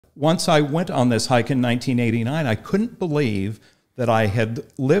once I went on this hike in 1989, I couldn't believe that I had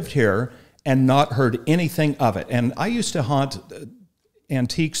lived here and not heard anything of it. And I used to haunt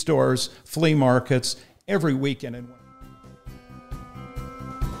antique stores, flea markets, every weekend.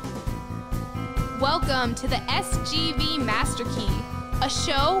 Welcome to the SGV Master Key, a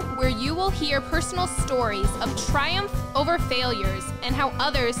show where you will hear personal stories of triumph over failures and how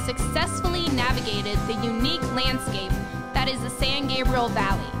others successfully navigated the unique landscape that is the San Gabriel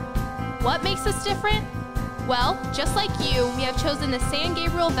Valley. What makes us different? Well, just like you, we have chosen the San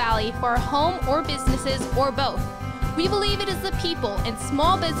Gabriel Valley for our home or businesses or both. We believe it is the people and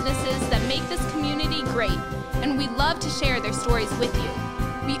small businesses that make this community great, and we love to share their stories with you.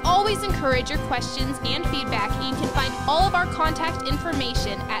 We always encourage your questions and feedback, and you can find all of our contact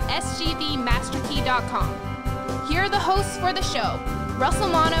information at sgvmasterkey.com. Here are the hosts for the show, Russell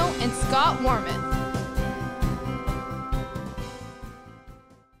Mono and Scott Warmoth.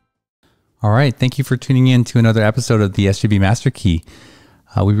 All right, thank you for tuning in to another episode of the SGV Master Key.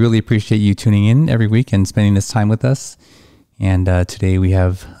 We really appreciate you tuning in every week and spending this time with us. And today we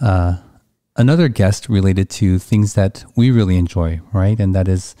have another guest related to things that we really enjoy, right? And that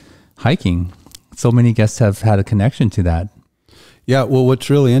is hiking. So many guests have had a connection to that. Yeah, well, what's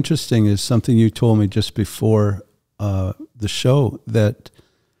really interesting is something you told me just before the show, that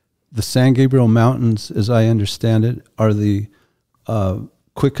the San Gabriel Mountains, as I understand it, are the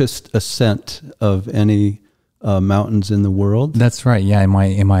quickest ascent of any mountains in the world. That's right. Yeah,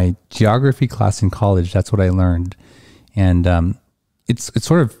 in my geography class in college, that's what I learned. And it's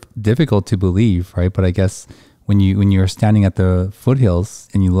sort of difficult to believe, right? But I guess when you're standing at the foothills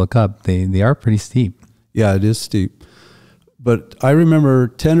and you look up, they are pretty steep. Yeah, it is steep. But I remember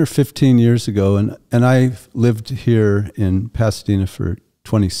 10 or 15 years ago, and I've lived here in Pasadena for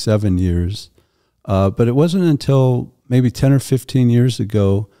 27 years, but it wasn't until maybe 10 or 15 years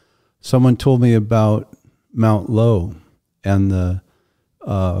ago, someone told me about Mount Lowe and the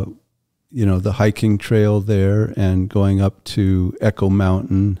hiking trail there and going up to Echo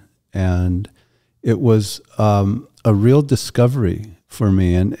Mountain. And it was a real discovery for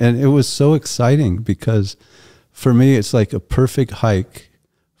me. And it was so exciting because for me, it's like a perfect hike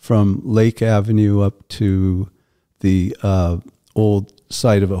from Lake Avenue up to the old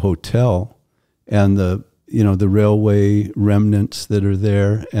site of a hotel and the railway remnants that are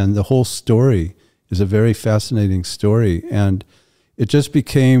there. And the whole story is a very fascinating story. And it just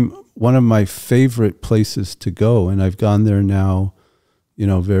became one of my favorite places to go. And I've gone there now,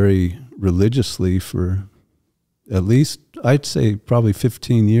 very religiously for at least, I'd say probably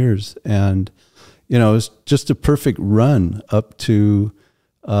 15 years. And, it's just a perfect run up to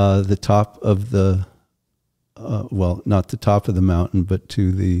the top of the, not the top of the mountain, but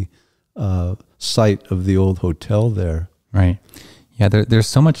to the site of the old hotel there. Right. Yeah, there's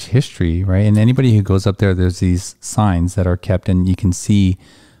so much history, right? And anybody who goes up there, there's these signs that are kept, and you can see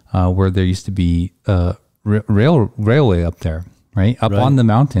where there used to be a railway up there, right? Up on the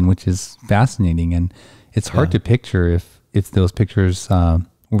mountain, which is fascinating. And it's hard to picture if those pictures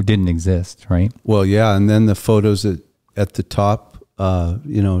didn't exist, right? Well, yeah, and then the photos at the top,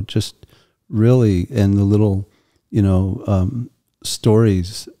 just really, and the little,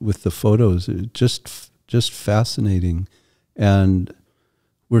 stories with the photos, just fascinating. And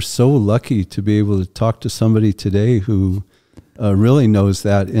we're so lucky to be able to talk to somebody today who really knows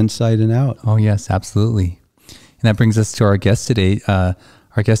that inside and out. Oh, yes, absolutely. And that brings us to our guest today. Our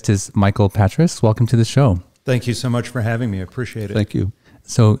guest is Michael Patris. Welcome to the show. Thank you so much for having me. I appreciate it. Thank you.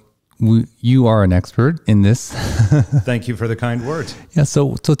 So you are an expert in this. Thank you for the kind words. Yeah.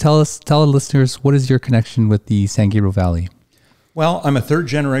 So tell our listeners, what is your connection with the San Gabriel Valley? Well, I'm a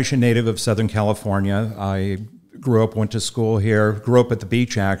third-generation native of Southern California. I went to school here, grew up at the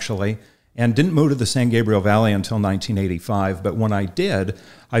beach, actually, and didn't move to the San Gabriel Valley until 1985. But when I did,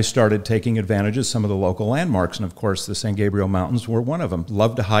 I started taking advantage of some of the local landmarks. And, of course, the San Gabriel Mountains were one of them.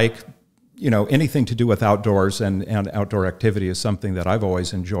 Love to hike. Anything to do with outdoors and outdoor activity is something that I've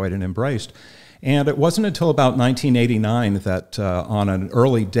always enjoyed and embraced. And it wasn't until about 1989 that on an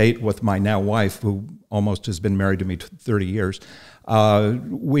early date with my now wife, who almost has been married to me 30 years,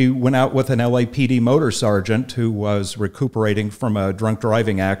 we went out with an LAPD motor sergeant who was recuperating from a drunk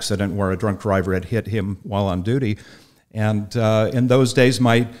driving accident where a drunk driver had hit him while on duty. And in those days,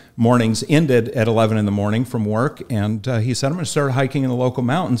 my mornings ended at 11 in the morning from work. And he said, I'm going to start hiking in the local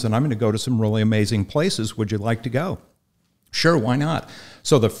mountains, and I'm going to go to some really amazing places. Would you like to go? Sure, why not?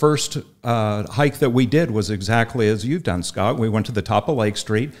 So the first hike that we did was exactly as you've done, Scott. We went to the top of Lake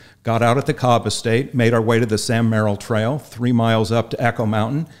Street, got out at the Cobb Estate, made our way to the Sam Merrill Trail, 3 miles up to Echo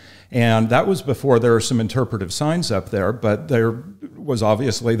Mountain, And that was before there were some interpretive signs up there, but there was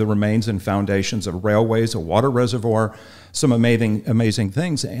obviously the remains and foundations of railways, a water reservoir, some amazing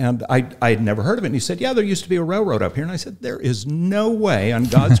things. And I had never heard of it. And he said, yeah, there used to be a railroad up here. And I said, there is no way on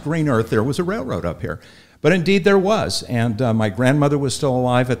God's green earth there was a railroad up here. But indeed there was. And my grandmother was still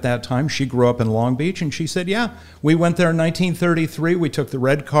alive at that time. She grew up in Long Beach, and she said, yeah, we went there in 1933. We took the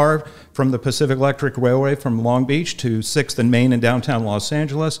red car from the Pacific Electric Railway from Long Beach to 6th and Main in downtown Los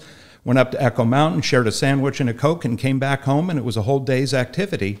Angeles, went up to Echo Mountain, shared a sandwich and a Coke, and came back home, and it was a whole day's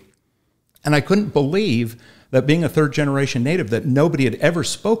activity. And I couldn't believe that, being a third-generation native, that nobody had ever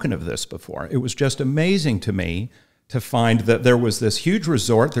spoken of this before. It was just amazing to me to find that there was this huge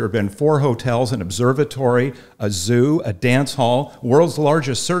resort. There had been 4 hotels, an observatory, a zoo, a dance hall, world's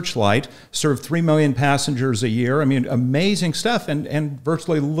largest searchlight, served 3 million passengers a year. I mean, amazing stuff, and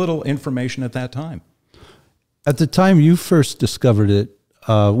virtually little information at that time. At the time you first discovered it,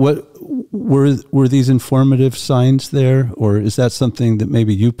 what were these informative signs there, or is that something that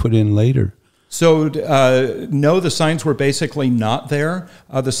maybe you put in later? So no, the signs were basically not there.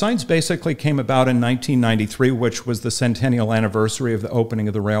 The signs basically came about in 1993, which was the centennial anniversary of the opening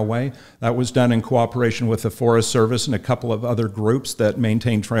of the railway. That was done in cooperation with the Forest Service and a couple of other groups that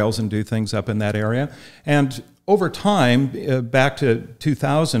maintain trails and do things up in that area. And over time, back to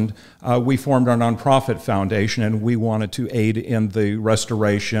 2000, we formed our nonprofit foundation, and we wanted to aid in the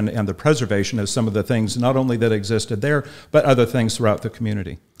restoration and the preservation of some of the things, not only that existed there, but other things throughout the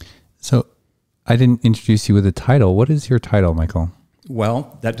community. So I didn't introduce you with a title. What is your title, Michael?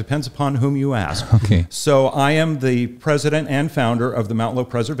 Well, that depends upon whom you ask. Okay. So I am the president and founder of the Mount Lowe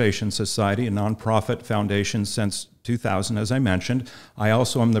Preservation Society, a nonprofit foundation since 2000, as I mentioned. I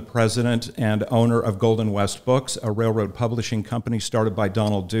also am the president and owner of Golden West Books, a railroad publishing company started by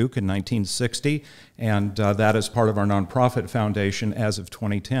Donald Duke in 1960, and that is part of our nonprofit foundation as of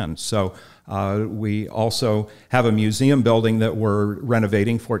 2010. So we also have a museum building that we're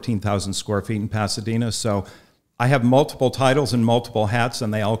renovating, 14,000 square feet in Pasadena. So I have multiple titles and multiple hats,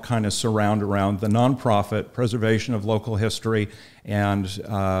 and they all kind of surround around the nonprofit, preservation of local history, and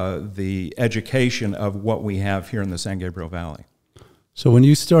the education of what we have here in the San Gabriel Valley. So when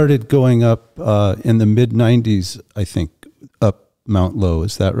you started going up in the mid-90s, I think, up Mount Lowe,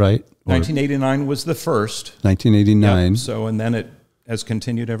 is that right? 1989 was the first. 1989. Yep. So, and then it has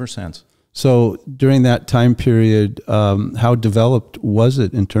continued ever since. So during that time period, how developed was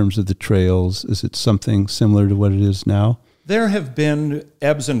it in terms of the trails? Is it something similar to what it is now? There have been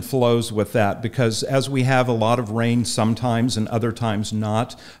ebbs and flows with that, because as we have a lot of rain sometimes and other times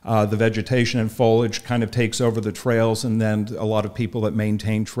not, the vegetation and foliage kind of takes over the trails, and then a lot of people that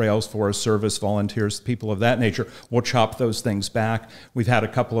maintain trails, Forest Service, volunteers, people of that nature, will chop those things back. We've had a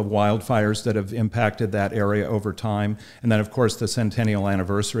couple of wildfires that have impacted that area over time. And then, of course, the centennial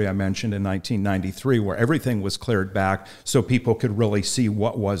anniversary I mentioned in 1993, where everything was cleared back so people could really see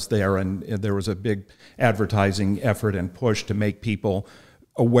what was there, and there was a big advertising effort and push to make people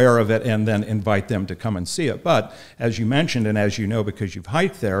aware of it and then invite them to come and see it. But as you mentioned, and as you know because you've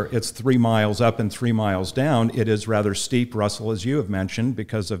hiked there, it's 3 miles up and 3 miles down. It is rather steep, Russell, as you have mentioned,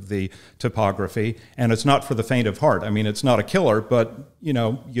 because of the topography, and it's not for the faint of heart. I mean, it's not a killer, but you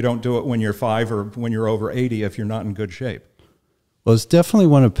know, you don't do it when you're 5 or when you're over 80 if you're not in good shape. Well, it's definitely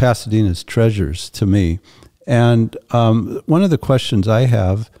one of Pasadena's treasures to me. And one of the questions I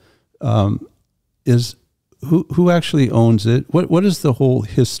have is who actually owns it? What is the whole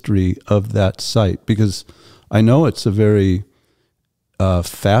history of that site? Because I know it's a very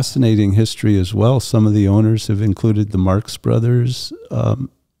fascinating history as well. Some of the owners have included the Marx Brothers,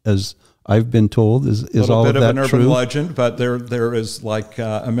 as I've been told. Is all of that true? A little bit of an urban legend, but there is like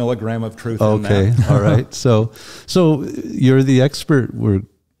a milligram of truth in that. Okay, all right. So you're the expert. We're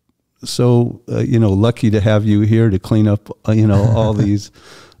so lucky to have you here to clean up all these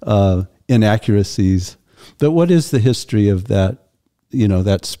inaccuracies. But what is the history of that,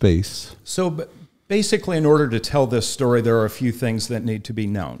 that space? So basically, in order to tell this story, there are a few things that need to be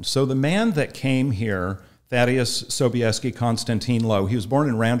known. So the man that came here, Thaddeus Sobieski Constantine Lowe, he was born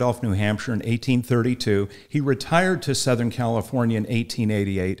in Randolph, New Hampshire in 1832. He retired to Southern California in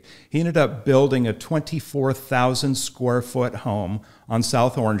 1888. He ended up building a 24,000 square foot home on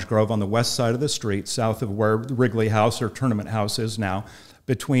South Orange Grove on the west side of the street, south of where Wrigley House or Tournament House is now,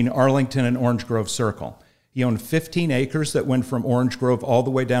 between Arlington and Orange Grove Circle. He owned 15 acres that went from Orange Grove all the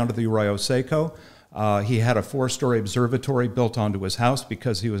way down to the Arroyo Seco. He had a 4-story observatory built onto his house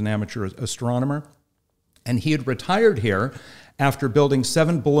because he was an amateur astronomer. And he had retired here after building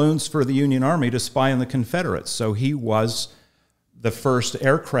 7 balloons for the Union Army to spy on the Confederates. So he was the first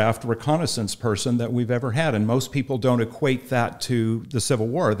aircraft reconnaissance person that we've ever had. And most people don't equate that to the Civil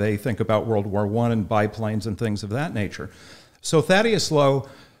War. They think about World War I and biplanes and things of that nature. So Thaddeus Lowe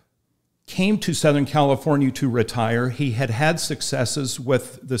came to Southern California to retire. He had had successes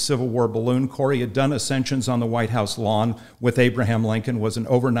with the Civil War Balloon Corps. He had done ascensions on the White House lawn with Abraham Lincoln, was an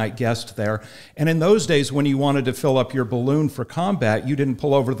overnight guest there. And in those days, when you wanted to fill up your balloon for combat, you didn't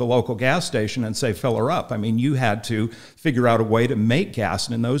pull over to the local gas station and say, fill her up. I mean, you had to figure out a way to make gas.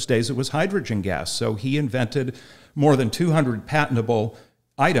 And in those days, it was hydrogen gas. So he invented more than 200 patentable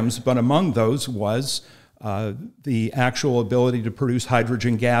items, but among those was the actual ability to produce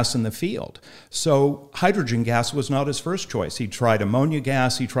hydrogen gas in the field. So hydrogen gas was not his first choice. He tried ammonia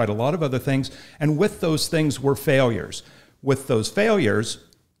gas, he tried a lot of other things, and with those things were failures. With those failures,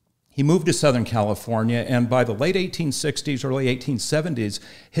 he moved to Southern California, and by the late 1860s, early 1870s,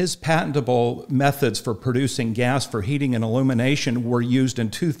 his patentable methods for producing gas for heating and illumination were used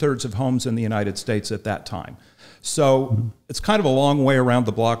in 2/3 of homes in the United States at that time. So it's kind of a long way around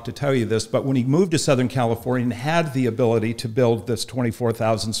the block to tell you this, but when he moved to Southern California and had the ability to build this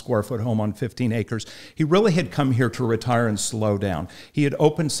 24,000 square foot home on 15 acres, he really had come here to retire and slow down. He had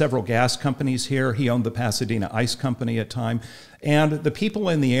opened several gas companies here. He owned the Pasadena Ice Company at time. And the people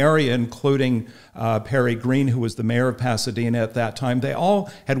in the area, including Perry Green, who was the mayor of Pasadena at that time, they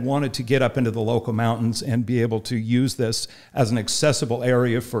all had wanted to get up into the local mountains and be able to use this as an accessible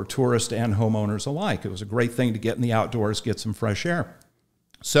area for tourists and homeowners alike. It was a great thing to get in the outdoors, get some fresh air.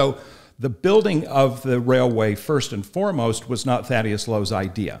 So the building of the railway, first and foremost, was not Thaddeus Lowe's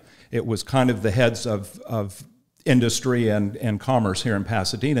idea. It was kind of the heads of industry and commerce here in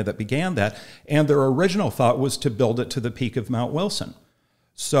Pasadena that began that, and their original thought was to build it to the peak of Mount Wilson.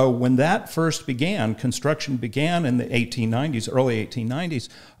 So when that first began, construction began in the 1890s, early 1890s,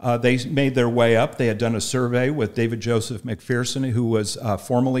 they made their way up. They had done a survey with David Joseph McPherson, who was a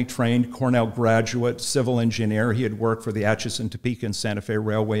formally trained Cornell graduate, civil engineer. He had worked for the Atchison, Topeka, and Santa Fe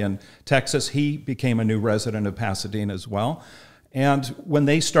Railway in Texas. He became a new resident of Pasadena as well. And when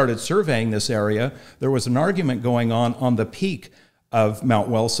they started surveying this area, there was an argument going on the peak of Mount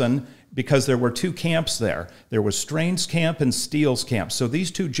Wilson because there were two camps there. There was Strain's camp and Steele's camp. So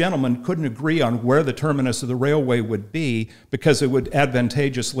these two gentlemen couldn't agree on where the terminus of the railway would be because it would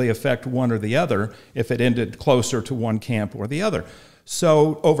advantageously affect one or the other if it ended closer to one camp or the other.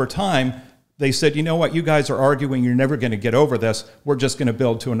 So over time, they said, you know what, you guys are arguing, you're never going to get over this, we're just going to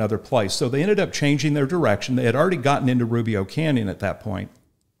build to another place. So they ended up changing their direction. They had already gotten into Rubio Canyon at that point,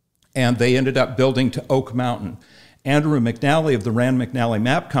 and they ended up building to Oak Mountain. Andrew McNally of the Rand McNally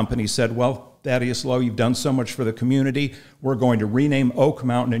Map Company said, well, Thaddeus Lowe, you've done so much for the community, we're going to rename Oak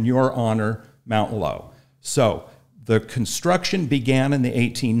Mountain in your honor Mount Lowe. So the construction began in the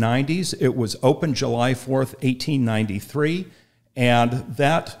 1890s. It was opened July 4th, 1893, and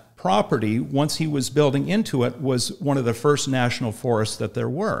that property, once he was building into it, was one of the first national forests that there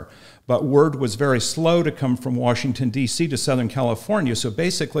were. But word was very slow to come from Washington, D.C. to Southern California. So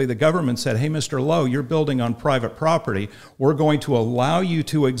basically the government said, hey, Mr. Lowe, you're building on private property. We're going to allow you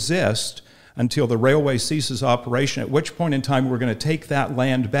to exist until the railway ceases operation, at which point in time we're going to take that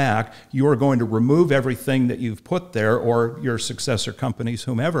land back. You are going to remove everything that you've put there, or your successor companies,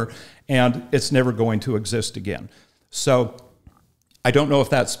 whomever, and it's never going to exist again. So I don't know if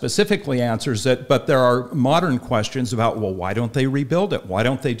that specifically answers it, but there are modern questions about, well, why don't they rebuild it? Why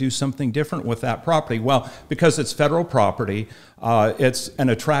don't they do something different with that property? Well, because it's federal property. It's an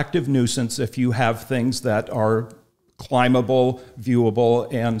attractive nuisance if you have things that are climbable,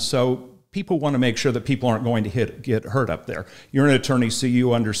 viewable, and so people want to make sure that people aren't going to get hurt up there. You're an attorney, so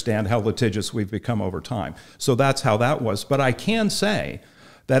you understand how litigious we've become over time. So that's how that was. But I can say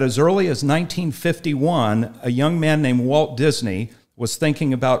that as early as 1951, a young man named Walt Disney was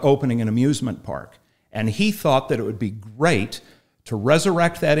thinking about opening an amusement park. And he thought that it would be great to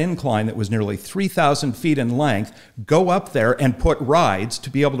resurrect that incline that was nearly 3,000 feet in length, go up there and put rides to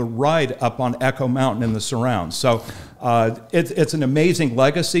be able to ride up on Echo Mountain and the surrounds. So it's an amazing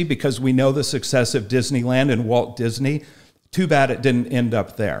legacy because we know the success of Disneyland and Walt Disney. Too bad it didn't end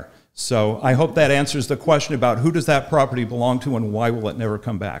up there. So I hope that answers the question about who does that property belong to and why will it never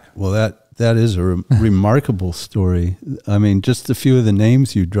come back? Well, that is a remarkable story. I mean, just a few of the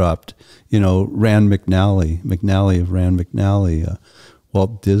names you dropped, you know, Rand McNally of Rand McNally,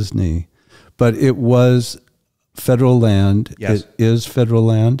 Walt Disney. But it was federal land. Yes. It is federal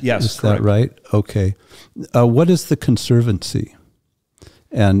land? Yes, is correct. that right? Okay. What is the Conservancy?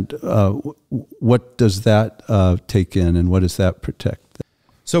 And what does that take in and what does that protect?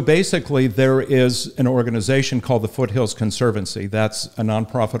 So basically, there is an organization called the Foothills Conservancy. That's a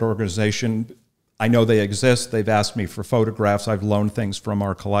nonprofit organization I know they exist. They've asked me for photographs. I've loaned things from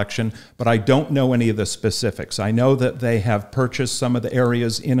our collection, but I don't know any of the specifics. I know that they have purchased some of the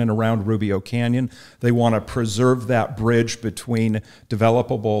areas in and around Rubio Canyon. They want to preserve that bridge between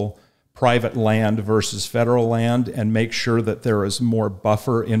developable private land versus federal land and make sure that there is more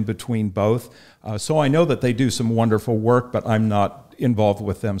buffer in between both. So I know that they do some wonderful work, but I'm not involved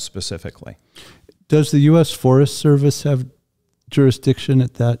with them specifically. Does the U.S. Forest Service have jurisdiction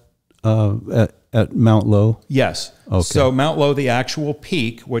at that at Mount Lowe? Yes. Okay. So Mount Lowe, the actual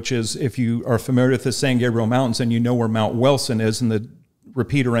peak, which is, if you are familiar with the San Gabriel Mountains and you know where Mount Wilson is and the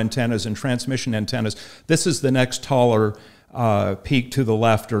repeater antennas and transmission antennas, this is the next taller peak to the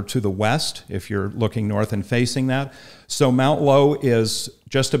left or to the west, if you're looking north and facing that. So Mount Lowe is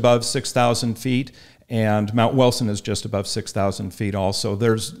just above 6,000 feet, and Mount Wilson is just above 6,000 feet also.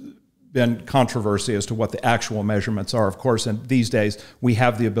 There's been controversy as to what the actual measurements are, of course, and these days we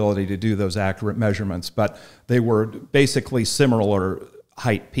have the ability to do those accurate measurements, but they were basically similar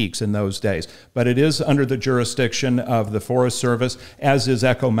height peaks in those days. But it is under the jurisdiction of the Forest Service, as is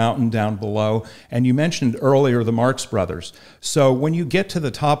Echo Mountain down below. And you mentioned earlier the Marx Brothers. So when you get to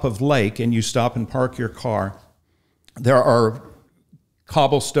the top of Lake and you stop and park your car, there are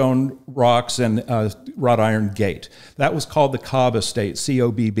cobblestone rocks and wrought iron gate. That was called the Cobb Estate,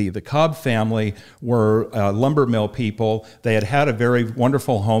 C-O-B-B. The Cobb family were lumber mill people. They had had a very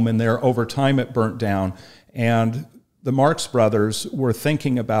wonderful home in there. Over time, it burnt down. And the Marx Brothers were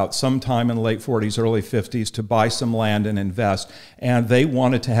thinking about sometime in the late 40s, early 50s to buy some land and invest. And they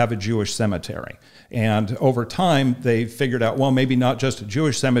wanted to have a Jewish cemetery. And over time, they figured out, well, maybe not just a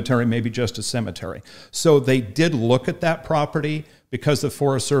Jewish cemetery, maybe just a cemetery. So they did look at that property. Because the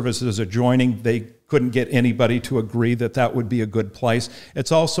Forest Service is adjoining, they couldn't get anybody to agree that that would be a good place.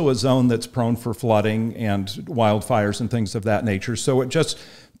 It's also a zone that's prone for flooding and wildfires and things of that nature. So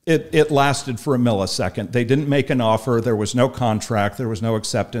it lasted for a millisecond. They didn't make an offer. There was no contract. There was no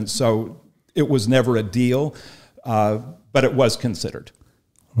acceptance. So it was never a deal, but it was considered.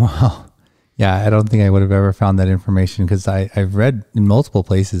 Wow. Yeah, I don't think I would have ever found that information because I've read in multiple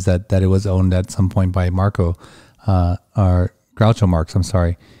places that it was owned at some point by Marco, or Groucho Marx, I'm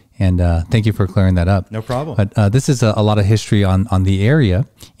sorry. And thank you for clearing that up. No problem. But this is a lot of history on the area.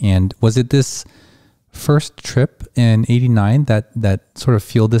 And was it this first trip in '89 that sort of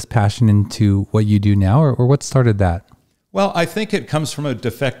fueled this passion into what you do now, or what started that? Well, I think it comes from a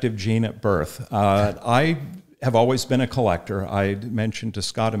defective gene at birth. I have always been a collector. I mentioned to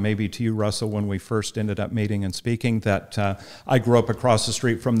Scott and maybe to you, Russell, when we first ended up meeting and speaking, that I grew up across the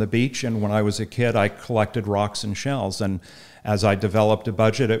street from the beach, and when I was a kid, I collected rocks and shells. And as I developed a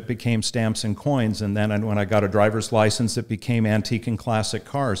budget, it became stamps and coins. And then when I got a driver's license, it became antique and classic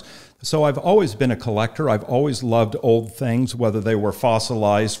cars. So I've always been a collector. I've always loved old things, whether they were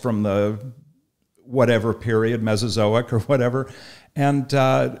fossilized from the whatever period, Mesozoic or whatever. And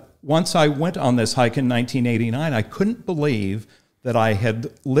once I went on this hike in 1989, I couldn't believe that I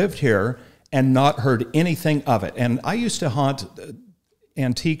had lived here and not heard anything of it. And I used to haunt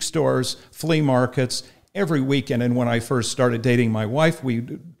antique stores, flea markets, every weekend. And when I first started dating my wife, we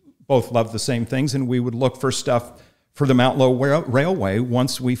both loved the same things, and we would look for stuff for the Mount Lowe Railway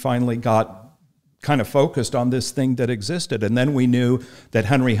once we finally got kind of focused on this thing that existed. And then we knew that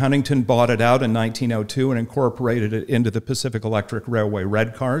Henry Huntington bought it out in 1902 and incorporated it into the Pacific Electric Railway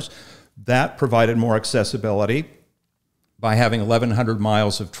red cars. That provided more accessibility by having 1,100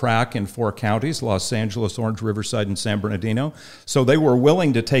 miles of track in 4 counties, Los Angeles, Orange, Riverside, and San Bernardino. So they were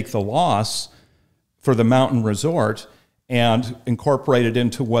willing to take the loss for the mountain resort and incorporate it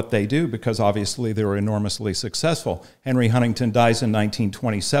into what they do, because obviously they were enormously successful. Henry Huntington dies in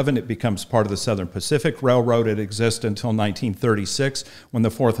 1927. It becomes part of the Southern Pacific Railroad. It exists until 1936, when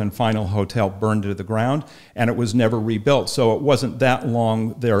the Fourth and Final Hotel burned to the ground, and it was never rebuilt. So it wasn't that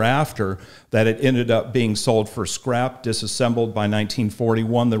long thereafter that it ended up being sold for scrap, disassembled by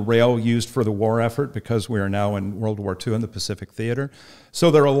 1941, the rail used for the war effort, because we are now in World War II in the Pacific Theater. So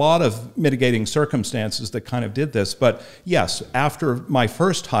there are a lot of mitigating circumstances that kind of did this. But yes, after my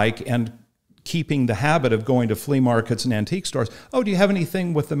first hike and keeping the habit of going to flea markets and antique stores, oh, do you have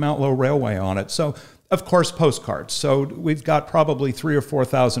anything with the Mount Lowe Railway on it? So, of course, postcards. So we've got probably 3,000 or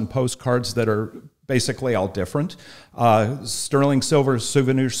 4,000 postcards that are basically all different. Sterling silver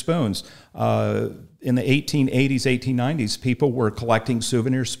souvenir spoons. In the 1880s, 1890s, people were collecting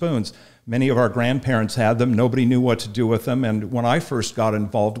souvenir spoons. Many of our grandparents had them. Nobody knew what to do with them. And when I first got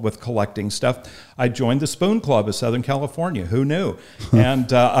involved with collecting stuff, I joined the Spoon Club of Southern California. Who knew?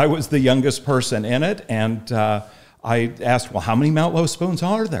 And I was the youngest person in it. And I asked, well, how many Mount Lowe spoons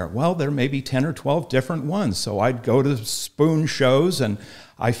are there? Well, there may be 10 or 12 different ones. So I'd go to spoon shows, and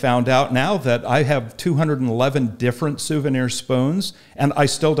I found out now that I have 211 different souvenir spoons, and I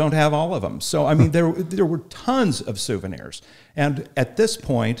still don't have all of them. So, I mean, there were tons of souvenirs. And at this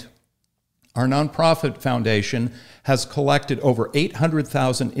point, our nonprofit foundation has collected over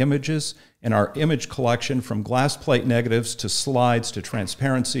 800,000 images in our image collection, from glass plate negatives to slides to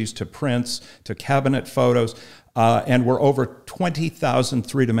transparencies to prints to cabinet photos. And we're over 20,000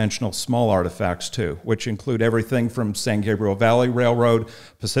 three-dimensional small artifacts, too, which include everything from San Gabriel Valley Railroad,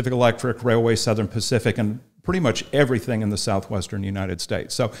 Pacific Electric, Railway Southern Pacific, and pretty much everything in the southwestern United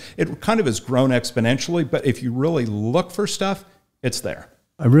States. So it kind of has grown exponentially, but if you really look for stuff, it's there.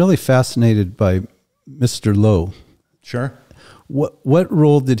 I'm really fascinated by Mr. Lowe. Sure. What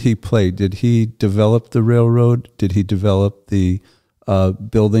role did he play? Did he develop the railroad? Did he develop the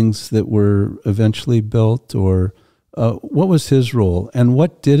buildings that were eventually built, or what was his role, and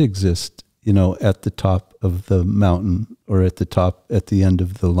what did exist, at the top of the mountain, or at the end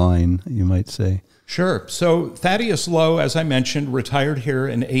of the line, you might say? Sure. So Thaddeus Lowe, as I mentioned, retired here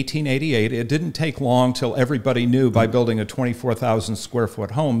in 1888. It didn't take long till everybody knew by building a 24,000 square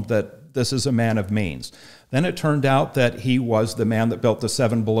foot home that this is a man of means. Then it turned out that he was the man that built the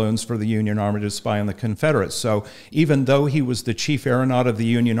 7 balloons for the Union Army to spy on the Confederates. So even though he was the chief aeronaut of the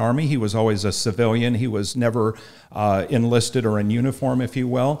Union Army, he was always a civilian. He was never enlisted or in uniform, if you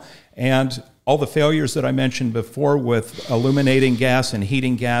will. And all the failures that I mentioned before with illuminating gas and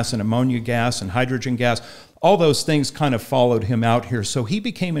heating gas and ammonia gas and hydrogen gas, all those things kind of followed him out here. So he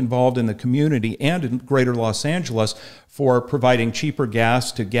became involved in the community and in greater Los Angeles for providing cheaper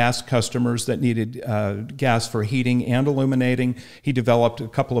gas to gas customers that needed gas for heating and illuminating. He developed a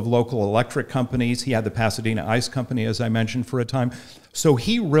couple of local electric companies. He had the Pasadena Ice Company, as I mentioned, for a time. So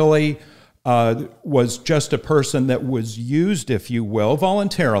he really was just a person that was used, if you will,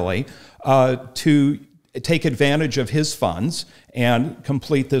 voluntarily to take advantage of his funds and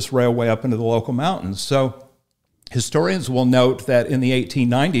complete this railway up into the local mountains. So historians will note that in the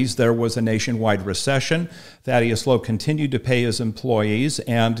 1890s, there was a nationwide recession. Thaddeus Lowe continued to pay his employees,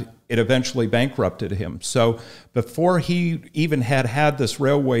 and it eventually bankrupted him. So before he even had this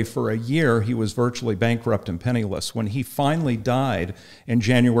railway for a year, he was virtually bankrupt and penniless. When he finally died in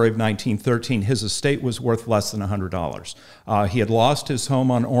January of 1913, his estate was worth less than $100. He had lost his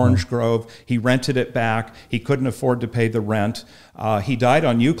home on Orange Grove. He rented it back. He couldn't afford to pay the rent. He died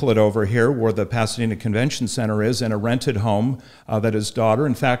on Euclid over here, where the Pasadena Convention Center is, in a rented home that his daughter,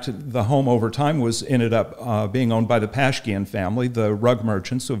 in fact, the home over time ended up being owned by the Pashkian family, the rug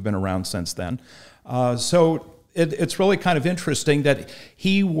merchants who have been around since then. So it's really kind of interesting that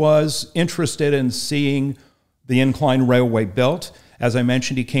he was interested in seeing the incline railway built. As I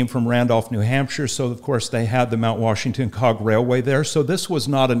mentioned, he came from Randolph, New Hampshire, so of course they had the Mount Washington Cog Railway there. So this was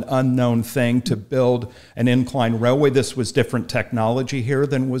not an unknown thing to build an incline railway. This was different technology here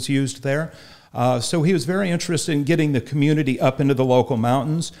than was used there. So he was very interested in getting the community up into the local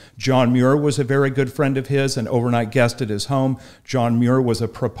mountains. John Muir was a very good friend of his, an overnight guest at his home. John Muir was a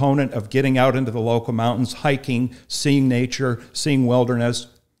proponent of getting out into the local mountains, hiking, seeing nature, seeing wilderness.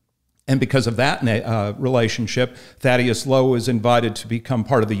 And because of that relationship, Thaddeus Lowe was invited to become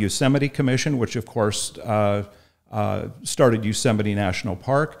part of the Yosemite Commission, which of course started Yosemite National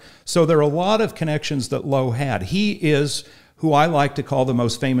Park. So there are a lot of connections that Lowe had. He is who I like to call the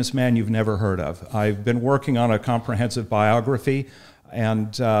most famous man you've never heard of. I've been working on a comprehensive biography,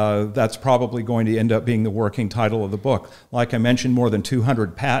 and that's probably going to end up being the working title of the book. Like I mentioned, more than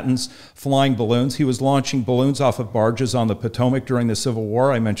 200 patents, flying balloons. He was launching balloons off of barges on the Potomac during the Civil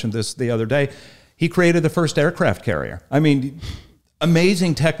War. I mentioned this the other day. He created the first aircraft carrier. I mean,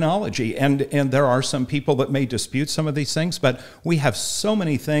 amazing technology, and there are some people that may dispute some of these things, but we have so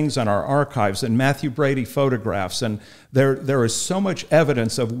many things in our archives and Matthew Brady photographs, and there is so much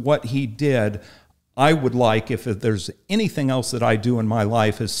evidence of what he did. I would like, if there's anything else that I do in my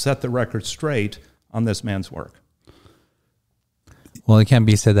life, is set the record straight on this man's work. Well, it can't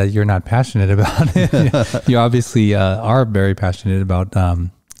be said that you're not passionate about it. You obviously are very passionate about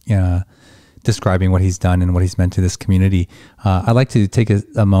describing what he's done and what he's meant to this community. I'd like to take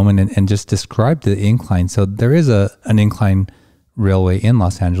a moment and just describe the incline. So there is an incline railway in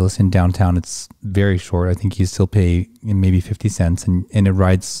Los Angeles, in downtown. It's very short. I think you still pay maybe 50 cents, and it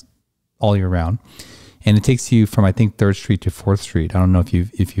rides all year round. And it takes you from, I think, 3rd Street to 4th Street. I don't know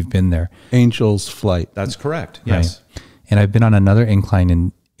if you've been there. Angel's Flight. That's correct, yes. Right. And I've been on another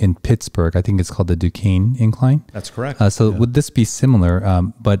incline in Pittsburgh. I think it's called the Duquesne Incline. That's correct. Would this be similar?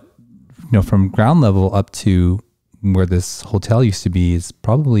 But from ground level up to where this hotel used to be is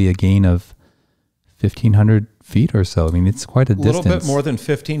probably a gain of 1,500 feet or so. I mean, it's quite a distance. A little bit more than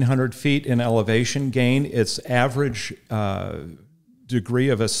 1,500 feet in elevation gain. Its average degree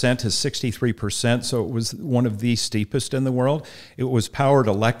of ascent is 63%, so it was one of the steepest in the world. It was powered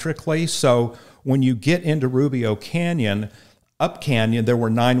electrically, so when you get into Rubio Canyon, up canyon, there were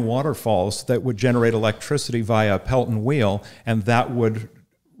 9 waterfalls that would generate electricity via a Pelton wheel, and that would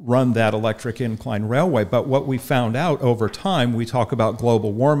run that electric incline railway. But what we found out over time, we talk about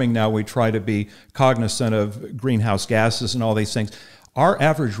global warming now, we try to be cognizant of greenhouse gases and all these things. Our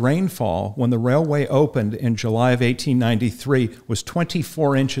average rainfall when the railway opened in July of 1893 was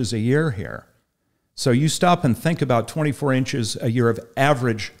 24 inches a year here. So you stop and think about 24 inches a year of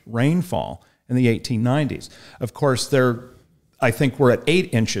average rainfall in the 1890s. Of course, I think we're at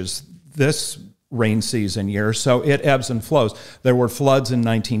 8 inches this rain season year, so it ebbs and flows. There were floods in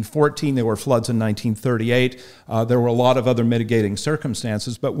 1914, there were floods in 1938, there were a lot of other mitigating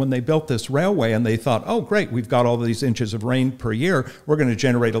circumstances, but when they built this railway and they thought, oh great, we've got all these inches of rain per year, we're going to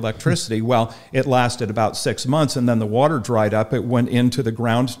generate electricity. Well, it lasted about 6 months and then the water dried up, it went into the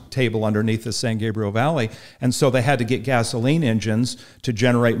ground table underneath the San Gabriel Valley, and so they had to get gasoline engines to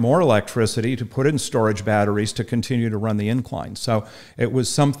generate more electricity, to put in storage batteries to continue to run the incline. So it was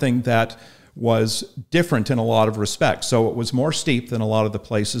something that was different in a lot of respects. So it was more steep than a lot of the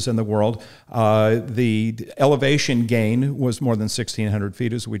places in the world. The elevation gain was more than 1,600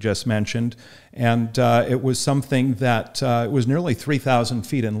 feet, as we just mentioned. And it was something that it was nearly 3,000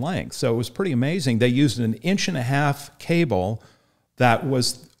 feet in length. So it was pretty amazing. They used an 1.5 inch cable that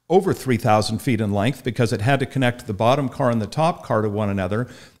was over 3,000 feet in length because it had to connect the bottom car and the top car to one another.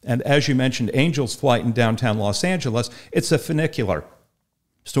 And as you mentioned, Angel's Flight in downtown Los Angeles, it's a funicular.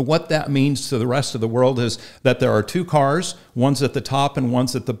 So what that means to the rest of the world is that there are 2 cars, one's at the top and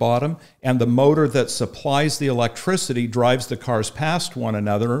one's at the bottom, and the motor that supplies the electricity drives the cars past one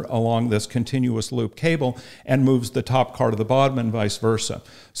another along this continuous loop cable and moves the top car to the bottom and vice versa.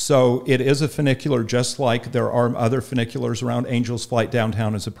 So it is a funicular, just like there are other funiculars around. Angel's Flight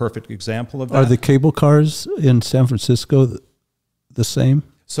downtown is a perfect example of that. Are the cable cars in San Francisco the same?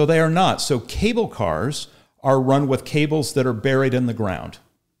 So they are not. So cable cars are run with cables that are buried in the ground.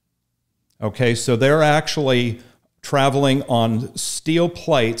 Okay, so they're actually traveling on steel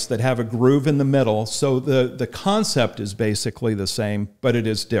plates that have a groove in the middle. So the concept is basically the same, but it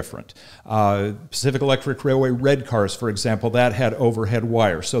is different. Pacific Electric Railway red cars, for example, that had overhead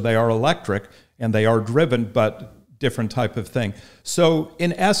wires. So they are electric and they are driven, but different type of thing. So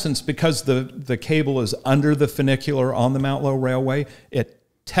in essence, because the cable is under the funicular on the Mount Lowe Railway, it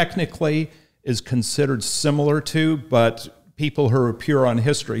technically is considered similar to, but people who are pure on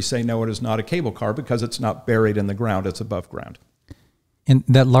history say, no, it is not a cable car because it's not buried in the ground, it's above ground. And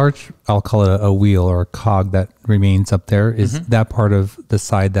that large, I'll call it a wheel or a cog that remains up there, is that part of the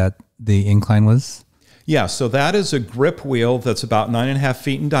side that the incline was? Yeah, so that is a grip wheel that's about 9.5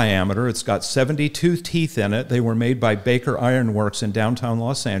 feet in diameter. It's got 72 teeth in it. They were made by Baker Iron Works in downtown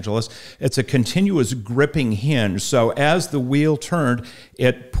Los Angeles. It's a continuous gripping hinge. So as the wheel turned,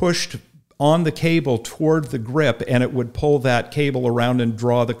 it pushed on the cable toward the grip, and it would pull that cable around and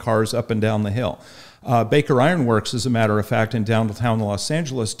draw the cars up and down the hill. Baker Iron Works, as a matter of fact, in downtown Los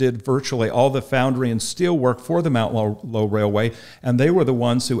Angeles, did virtually all the foundry and steel work for the Mount Lowe Railway, and they were the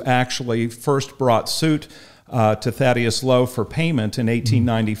ones who actually first brought suit to Thaddeus Lowe for payment in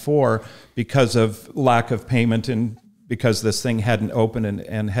 1894 because of lack of payment and because this thing hadn't opened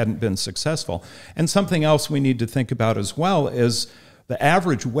and hadn't been successful. And something else we need to think about as well is the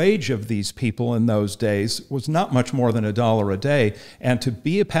average wage of these people in those days was not much more than $1 a day. And to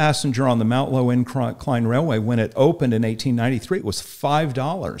be a passenger on the Mount Lowe Incline Railway when it opened in 1893, it was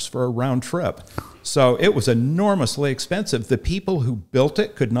 $5 for a round trip. So it was enormously expensive. The people who built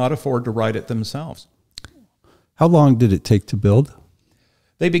it could not afford to ride it themselves. How long did it take to build?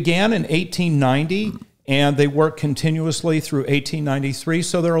 They began in 1890 and they worked continuously through 1893.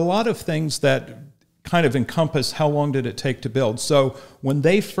 So there are a lot of things that kind of encompass how long did it take to build. So when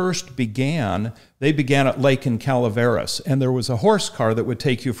they first began, they began at Lake and Calaveras, and there was a horse car that would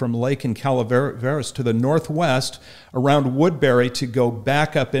take you from Lake and Calaveras to the northwest around Woodbury to go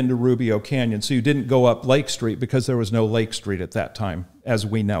back up into Rubio Canyon. So you didn't go up Lake Street because there was no Lake Street at that time as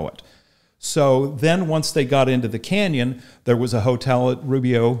we know it. So then once they got into the canyon, there was a hotel at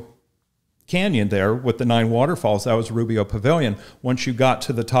Rubio Canyon there with the 9 waterfalls. That was Rubio Pavilion. Once you got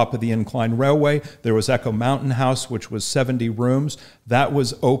to the top of the incline railway, there was Echo Mountain House, which was 70 rooms. That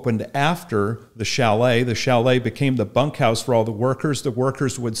was opened after the chalet. The chalet became the bunkhouse for all the workers. The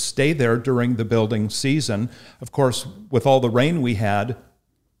workers would stay there during the building season. Of course, with all the rain we had,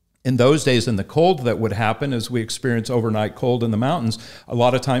 In those days, in the cold that would happen as we experience overnight cold in the mountains, a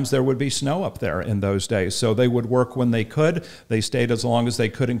lot of times there would be snow up there in those days. So they would work when they could. They stayed as long as they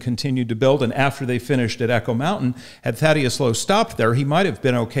could and continued to build. And after they finished at Echo Mountain, had Thaddeus Lowe stopped there, he might have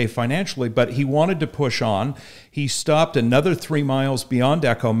been okay financially, but he wanted to push on. He stopped another 3 miles beyond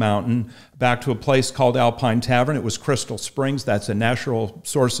Echo Mountain back to a place called Alpine Tavern. It was Crystal Springs. That's a natural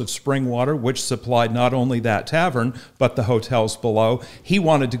source of spring water, which supplied not only that tavern, but the hotels below. He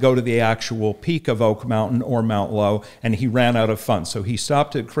wanted to go to the actual peak of Oak Mountain or Mount Lowe, and he ran out of funds. So he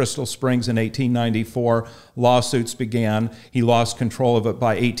stopped at Crystal Springs in 1894. Lawsuits began. He lost control of it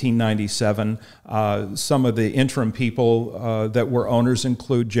by 1897. Some of the interim people that were owners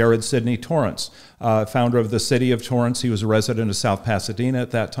include Jared Sidney Torrance, founder of the city of Torrance. He was a resident of South Pasadena at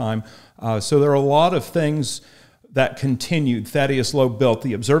that time. So there are a lot of things that continued. Thaddeus Lowe built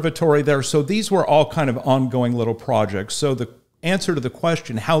the observatory there. So these were all kind of ongoing little projects. So the answer to the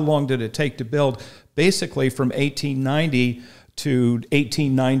question, how long did it take to build? Basically from 1890 to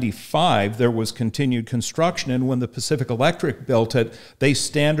 1895, there was continued construction. And when the Pacific Electric built it, they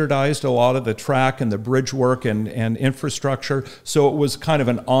standardized a lot of the track and the bridge work and infrastructure. So it was kind of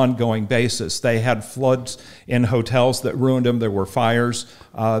an ongoing basis. They had floods in hotels that ruined them. There were fires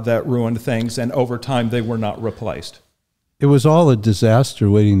that ruined things. And over time, they were not replaced. It was all a disaster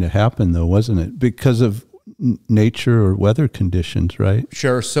waiting to happen, though, wasn't it? Because of nature or weather conditions, right?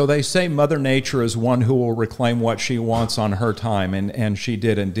 Sure. So they say Mother Nature is one who will reclaim what she wants on her time, and she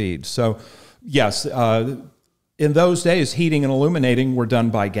did indeed. So, yes, in those days, heating and illuminating were done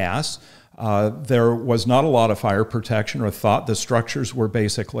by gas. There was not a lot of fire protection or thought. The structures were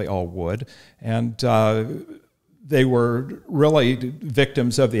basically all wood, and they were really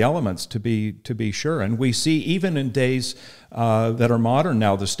victims of the elements, to be sure. And we see even in days that are modern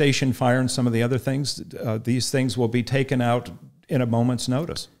now, the station fire and some of the other things, these things will be taken out in a moment's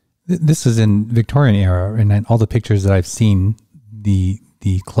notice. This is in Victorian era, and all the pictures that I've seen, the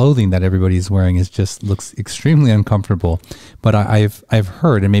clothing that everybody's wearing looks extremely uncomfortable. But I've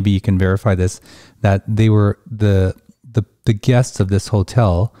heard, and maybe you can verify this, that they were the guests of this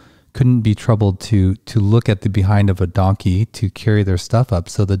hotel couldn't be troubled to look at the behind of a donkey to carry their stuff up.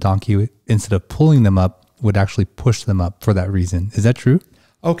 So the donkey, instead of pulling them up, would actually push them up for that reason. Is that true?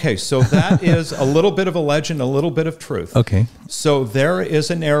 Okay, so that is a little bit of a legend, a little bit of truth. Okay. So there is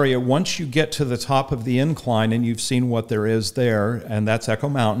an area, once you get to the top of the incline and you've seen what there is there, and that's Echo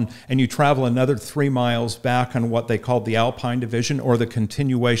Mountain, and you travel another 3 miles back on what they called the Alpine Division, or the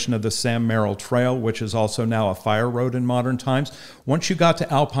continuation of the Sam Merrill Trail, which is also now a fire road in modern times. Once you got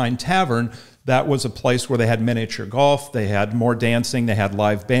to Alpine Tavern, that was a place where they had miniature golf, they had more dancing, they had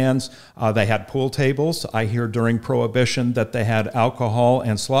live bands, they had pool tables. I hear during Prohibition that they had alcohol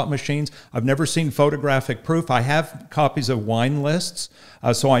and slot machines. I've never seen photographic proof. I have copies of wine lists,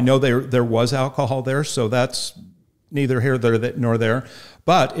 so I know there was alcohol there, so that's neither here nor there.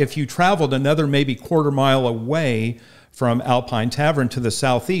 But if you traveled another maybe quarter mile away from Alpine Tavern to the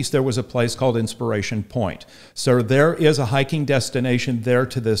southeast, there was a place called Inspiration Point. So there is a hiking destination there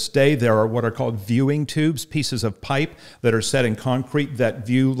to this day. There are what are called viewing tubes, pieces of pipe that are set in concrete that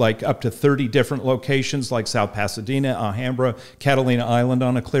view like up to 30 different locations like South Pasadena, Alhambra, Catalina Island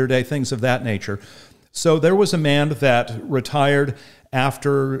on a clear day, things of that nature. So there was a man that retired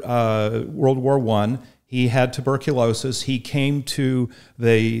after World War I. He had tuberculosis. He came to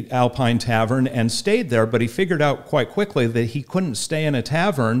the Alpine Tavern and stayed there, but he figured out quite quickly that he couldn't stay in a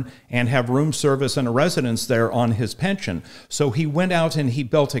tavern and have room service and a residence there on his pension. So he went out and he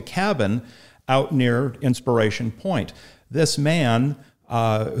built a cabin out near Inspiration Point. This man,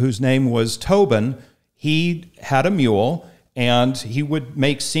 whose name was Tobin, he had a mule, and he would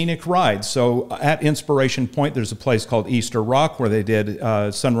make scenic rides. So at Inspiration Point, there's a place called Easter Rock where they did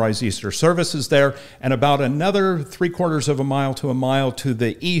sunrise Easter services there. And about another 3/4 of a mile to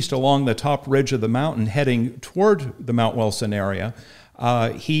the east along the top ridge of the mountain heading toward the Mount Wilson area,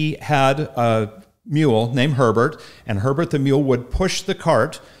 he had a mule named Herbert. And Herbert the mule would push the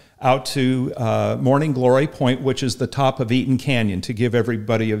cart out to Morning Glory Point, which is the top of Eaton Canyon, to give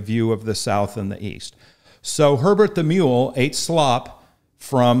everybody a view of the south and the east. So Herbert the mule ate slop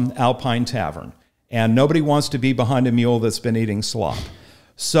from Alpine Tavern, and nobody wants to be behind a mule that's been eating slop.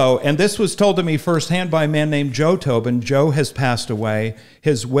 So, and this was told to me firsthand by a man named Joe Tobin. Joe has passed away.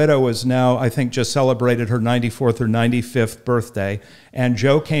 His widow is now, I think, just celebrated her 94th or 95th birthday. And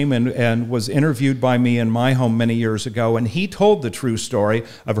Joe came and was interviewed by me in my home many years ago, and he told the true story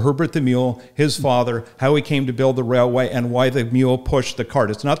of Herbert the mule, his father, how he came to build the railway, and why the mule pushed the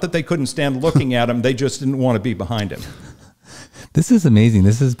cart. It's not that they couldn't stand looking at him, they just didn't want to be behind him. This is amazing.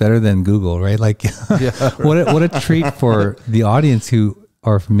 This is better than Google, right? Like, yeah, what a treat for the audience who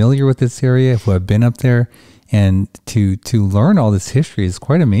are familiar with this area, who have been up there, and to learn all this history is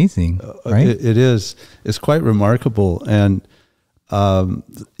quite amazing, right? It is. It's quite remarkable. And,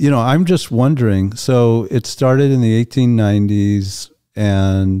 I'm just wondering, so it started in the 1890s,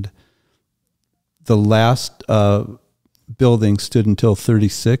 and the last building stood until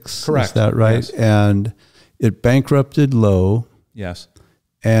 36. Correct. Is that right? Yes. And it bankrupted Lowe. Yes.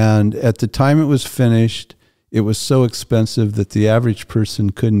 And at the time it was finished, it was so expensive that the average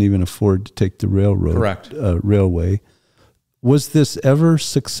person couldn't even afford to take the railroad. Correct. Railway. Was this ever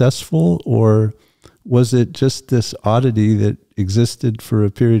successful, or was it just this oddity that existed for a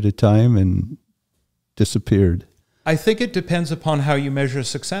period of time and disappeared? I think it depends upon how you measure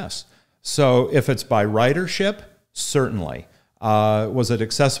success. So if it's by ridership, certainly. Was it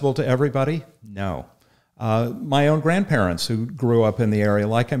accessible to everybody? No. My own grandparents who grew up in the area,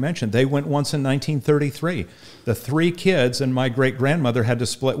 like I mentioned, they went once in 1933. The 3 kids and my great-grandmother had to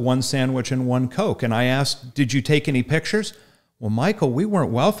split 1 sandwich and 1 Coke. And I asked, did you take any pictures? Well, Michael, we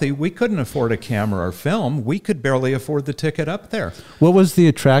weren't wealthy. We couldn't afford a camera or film. We could barely afford the ticket up there. What was the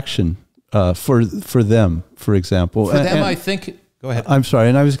attraction for them, for example? For them, I think... Go ahead. I'm sorry.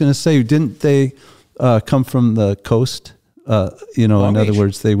 And I was going to say, didn't they come from the coast? In other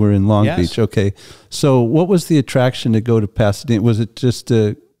words, they were in Long Beach. Okay. So what was the attraction to go to Pasadena? Was it just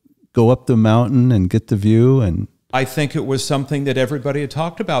to go up the mountain and get the view? And I think it was something that everybody had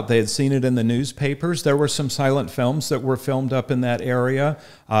talked about. They had seen it in the newspapers. There were some silent films that were filmed up in that area.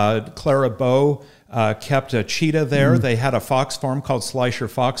 Clara Bow kept a cheetah there. They had a fox farm called Slicer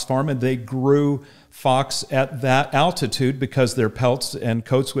Fox Farm, and they grew fox at that altitude because their pelts and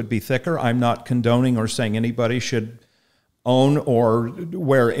coats would be thicker. I'm not condoning or saying anybody should own or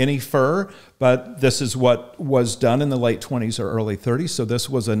wear any fur, but this is what was done in the late 20s or early 30s. So this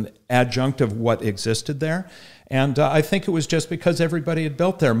was an adjunct of what existed there. And I think it was just because everybody had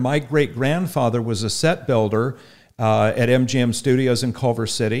built there. My great-grandfather was a set builder at MGM Studios in Culver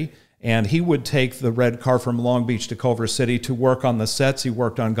City, and he would take the red car from Long Beach to Culver City to work on the sets. He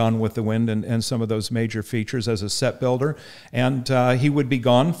worked on Gone with the Wind and some of those major features as a set builder. And he would be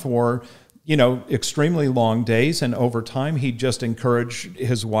gone for, extremely long days. And over time, he'd just encourage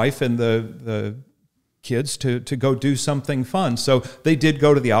his wife and the kids to go do something fun. So they did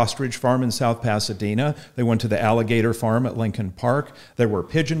go to the ostrich farm in South Pasadena. They went to the alligator farm at Lincoln Park. There were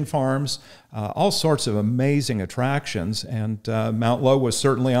pigeon farms, all sorts of amazing attractions. And Mount Lowe was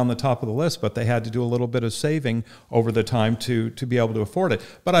certainly on the top of the list, but they had to do a little bit of saving over the time to be able to afford it.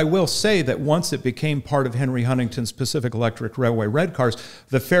 But I will say that once it became part of Henry Huntington's Pacific Electric Railway red cars,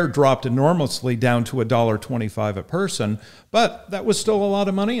 the fare dropped enormously down to $1.25 a person. But that was still a lot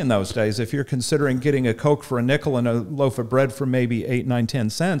of money in those days. If you're considering getting a Coke for a nickel and a loaf of bread for maybe 8, 9, 10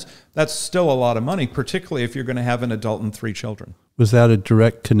 cents, that's still a lot of money, particularly if you're going to have an adult and 3 children. Was that a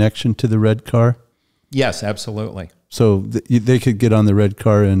direct connection to the red car? Yes, absolutely. So they could get on the red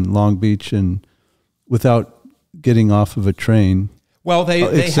car in Long Beach and without getting off of a train. Well,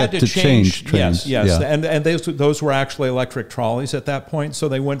 they had to change trains. Yes. Yeah. And those were actually electric trolleys at that point. So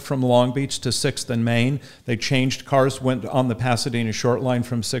they went from Long Beach to 6th and Main. They changed cars, went on the Pasadena short line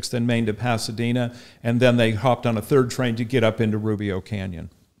from 6th and Main to Pasadena, and then they hopped on a 3rd train to get up into Rubio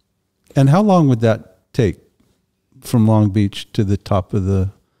Canyon. And how long would that take from Long Beach to the top of the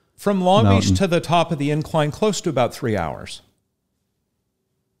From Long mountain? Beach to the top of the incline, close to about 3 hours.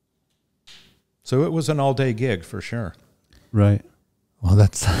 So it was an all-day gig for sure. Right. Well,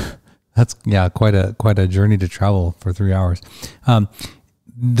 that's quite a journey to travel for 3 hours.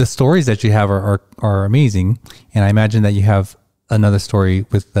 The stories that you have are amazing, and I imagine that you have another story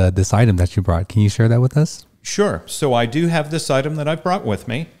with this item that you brought. Can you share that with us? Sure. So I do have this item that I've brought with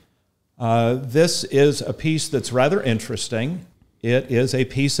me. This is a piece that's rather interesting. It is a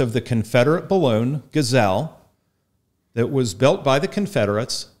piece of the Confederate balloon, Gazelle, that was built by the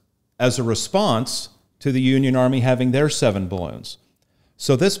Confederates as a response to the Union Army having their 7 balloons.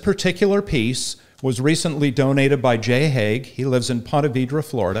 So this particular piece was recently donated by Jay Haig. He lives in Ponte Vedra,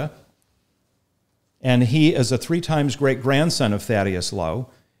 Florida. And he is a 3 times great-grandson of Thaddeus Lowe.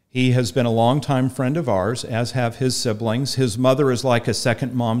 He has been a longtime friend of ours, as have his siblings. His mother is like a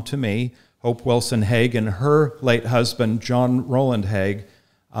second mom to me, Hope Wilson Haig, and her late husband, John Roland Haig,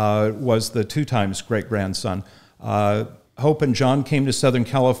 was the 2 times great-grandson. Hope and John came to Southern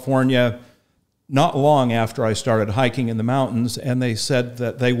California not long after I started hiking in the mountains, and they said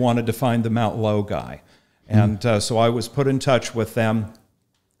that they wanted to find the Mount Lowe guy. And so I was put in touch with them,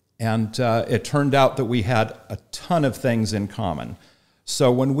 and it turned out that we had a ton of things in common.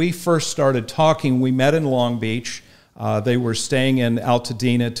 So when we first started talking, we met in Long Beach. They were staying in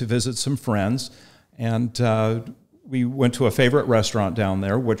Altadena to visit some friends, and we went to a favorite restaurant down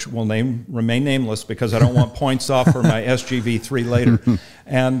there, which will remain nameless because I don't want points off for my SGV3 later.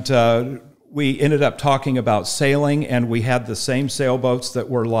 And we ended up talking about sailing, and we had the same sailboats that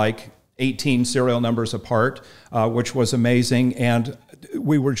were like 18 serial numbers apart, which was amazing. And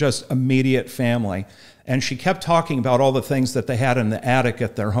we were just immediate family. And she kept talking about all the things that they had in the attic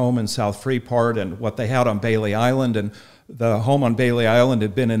at their home in South Freeport and what they had on Bailey Island. And the home on Bailey Island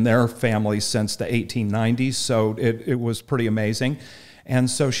had been in their family since the 1890s, so it was pretty amazing. And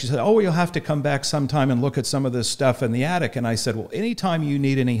so she said, oh, you'll have to come back sometime and look at some of this stuff in the attic. And I said, well, anytime you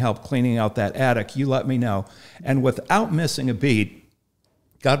need any help cleaning out that attic, you let me know. And without missing a beat,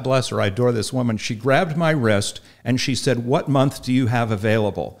 God bless her, I adore this woman, she grabbed my wrist and she said, what month do you have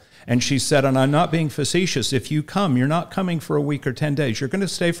available? And she said, and I'm not being facetious, if you come, you're not coming for a week or 10 days. You're going to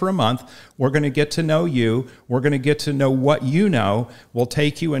stay for a month. We're going to get to know you. We're going to get to know what you know. We'll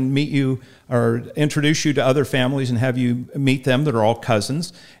take you and meet you or introduce you to other families and have you meet them that are all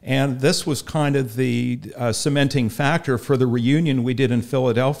cousins. And this was kind of the cementing factor for the reunion we did in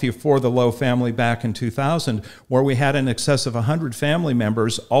Philadelphia for the Lowe family back in 2000, where we had in excess of 100 family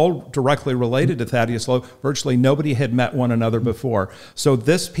members, all directly related to Thaddeus Lowe. Virtually nobody had met one another before. So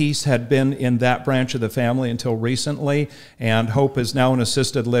this piece had been in that branch of the family until recently, and Hope is now in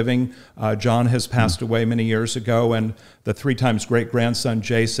assisted living. John has passed away many years ago, and the 3 times great-grandson,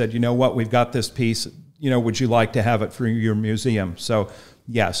 Jay, said, you know what, we've got this piece, would you like to have it for your museum? So,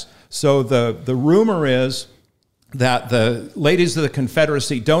 yes. So the rumor is that the ladies of the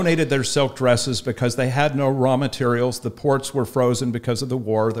Confederacy donated their silk dresses because they had no raw materials. The ports were frozen because of the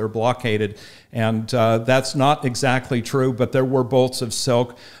war. They're blockaded. And that's not exactly true, but there were bolts of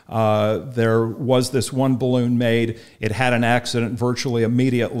silk. There was this one balloon made. It had an accident virtually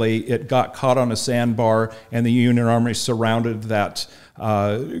immediately. It got caught on a sandbar, and the Union Army surrounded that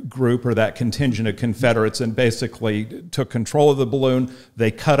group or that contingent of Confederates and basically took control of the balloon. They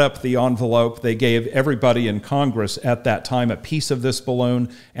cut up the envelope. They gave everybody in Congress at that time a piece of this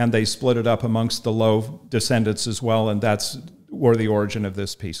balloon, and they split it up amongst the Lowe descendants as well, and that's where the origin of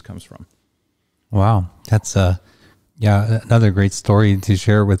this piece comes from. Wow, that's another great story to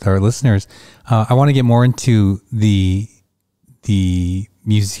share with our listeners. I want to get more into the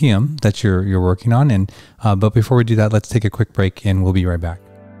museum that you're working on, and but before we do that, let's take a quick break and we'll be right back.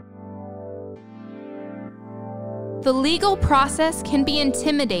 The legal process can be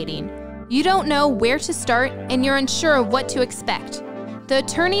intimidating. You don't know where to start and you're unsure of what to expect. The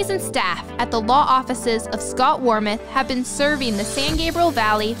attorneys and staff at the law offices of Scott Warmoth have been serving the San Gabriel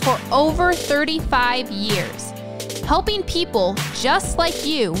Valley for over 35 years, helping people just like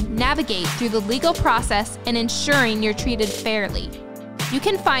you navigate through the legal process and ensuring you're treated fairly. You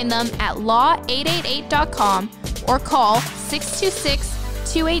can find them at law888.com or call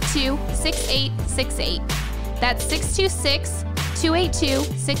 626-282-6868. That's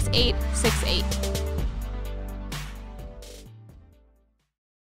 626-282-6868.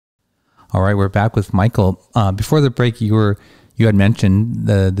 All right, we're back with Michael. Before the break, you had mentioned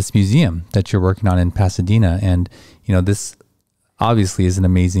this museum that you're working on in Pasadena, and this obviously is an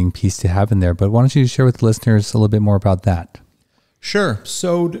amazing piece to have in there. But why don't you share with the listeners a little bit more about that? Sure.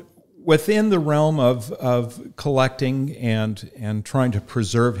 So within the realm of collecting and trying to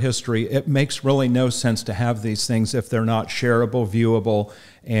preserve history, it makes really no sense to have these things if they're not shareable, viewable,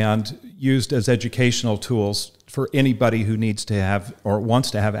 and used as educational tools for anybody who needs to have or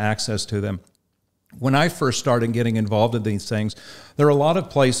wants to have access to them. When I first started getting involved in these things, there are a lot of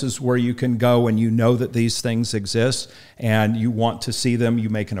places where you can go and you know that these things exist and you want to see them. You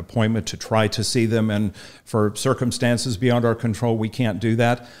make an appointment to try to see them, and for circumstances beyond our control, we can't do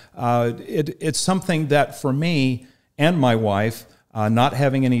that. It's something that for me and my wife, not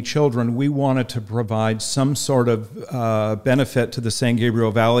having any children, we wanted to provide some sort of benefit to the San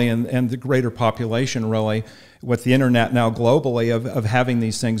Gabriel Valley and the greater population, really, with the internet now globally, of having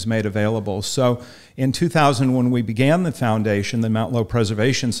these things made available. So in 2000, when we began the foundation, the Mount Lowe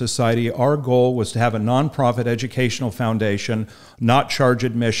Preservation Society, our goal was to have a nonprofit educational foundation, not charge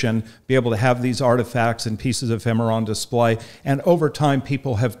admission, be able to have these artifacts and pieces of ephemera on display. And over time,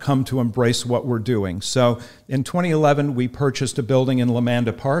 people have come to embrace what we're doing. So in 2011, we purchased a building in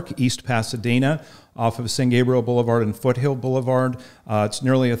Lamanda Park, East Pasadena, off of San Gabriel Boulevard and Foothill Boulevard. It's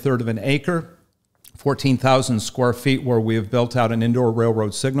nearly 1/3 of an acre. 14,000 square feet, where we have built out an indoor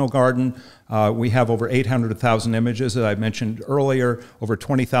railroad signal garden. We have over 800,000 images, as I mentioned earlier, over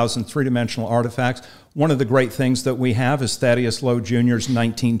 20,000 three-dimensional artifacts. One of the great things that we have is Thaddeus Lowe Jr.'s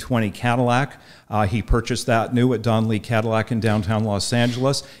 1920 Cadillac. He purchased that new at Don Lee Cadillac in downtown Los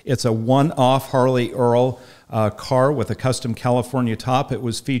Angeles. It's a one-off Harley Earl car with a custom California top. It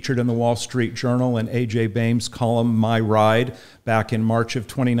was featured in the Wall Street Journal and A.J. Bame's column, My Ride, back in March of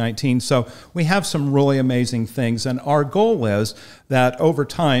 2019. So we have some really amazing things. And our goal is that over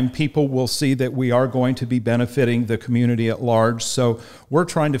time, people will see that we are going to be benefiting the community at large. So we're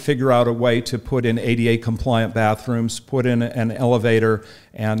trying to figure out a way to put in ADA compliant bathrooms, put in an elevator,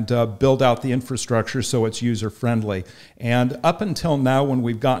 and build out the infrastructure so it's user friendly. And up until now, when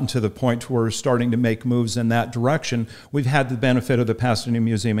we've gotten to the point where we're starting to make moves in that direction, we've had the benefit of the Pasadena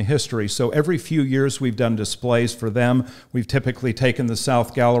Museum of History. So every few years we've done displays for them. We've typically taken the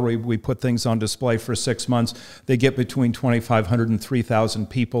South Gallery, we put things on display for 6 months. They get between 2,500 and 3,000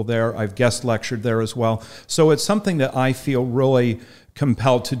 people there. I've guest lectured there as well. So it's something that I feel really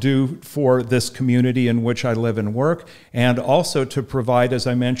compelled to do for this community in which I live and work, and also to provide, as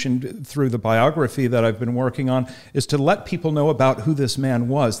I mentioned through the biography that I've been working on, is to let people know about who this man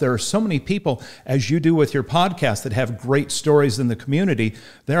was. There are so many people, as you do with your podcast, that have great stories in the community.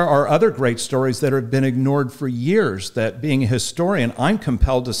 There are other great stories that have been ignored for years that, being a historian, I'm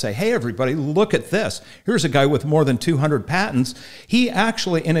compelled to say, hey, everybody, look at this. Here's a guy with more than 200 patents. He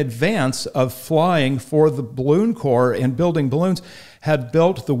actually, in advance of flying for the Balloon Corps and building balloons, had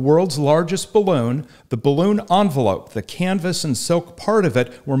built the world's largest balloon. The balloon envelope, the canvas and silk part of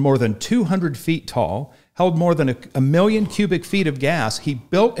it, were more than 200 feet tall, held more than a million cubic feet of gas. He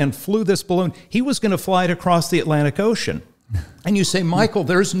built and flew this balloon. He was going to fly it across the Atlantic Ocean. And you say, Michael,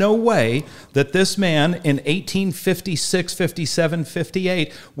 there's no way that this man in 1856, 57,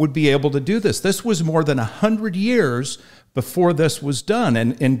 58 would be able to do this. This was more than 100 years before this was done,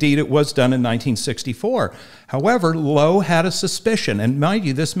 and indeed it was done in 1964. However, Lowe had a suspicion, and mind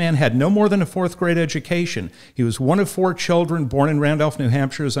you, this man had no more than a fourth grade education. He was one of 4 children, born in Randolph, New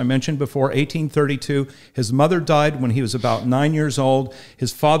Hampshire, as I mentioned before, 1832. His mother died when he was about 9 years old.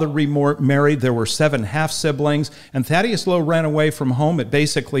 His father remarried. There were 7 half-siblings, and Thaddeus Lowe ran away from home at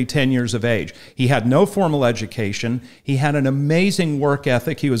basically 10 years of age. He had no formal education. He had an amazing work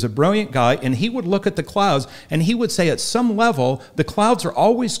ethic. He was a brilliant guy, and he would look at the clouds, and he would say, at some level, the clouds are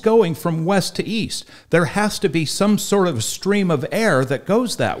always going from west to east. There has to be some sort of stream of air that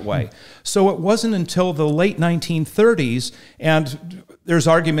goes that way. So it wasn't until the late 1930s, and there's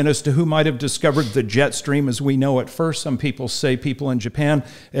argument as to who might have discovered the jet stream as we know it first. Some people say people in Japan.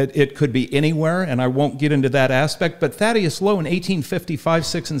 It could be anywhere, and I won't get into that aspect. But Thaddeus Lowe in 1855,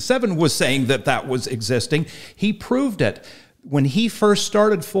 6, and 7 was saying that that was existing. He proved it. When he first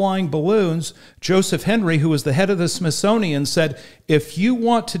started flying balloons, Joseph Henry, who was the head of the Smithsonian, said, if you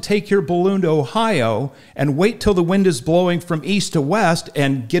want to take your balloon to Ohio and wait till the wind is blowing from east to west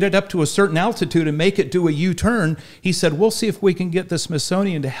and get it up to a certain altitude and make it do a U-turn, he said, we'll see if we can get the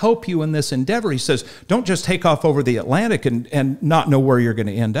Smithsonian to help you in this endeavor. He says, don't just take off over the Atlantic and not know where you're going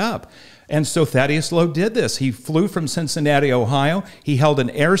to end up. And so Thaddeus Lowe did this. He flew from Cincinnati, Ohio. He held an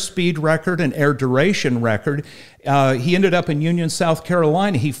airspeed record, an air duration record. He ended up in Union, South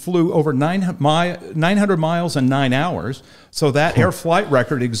Carolina. He flew over 900 miles in 9 hours. So that air flight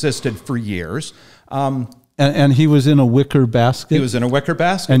record existed for years. And he was in a wicker basket? He was in a wicker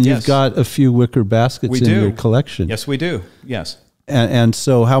basket, and yes. You've got a few wicker baskets in your collection. Yes, we do. Yes. And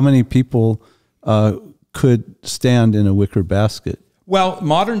so how many people could stand in a wicker basket? Well,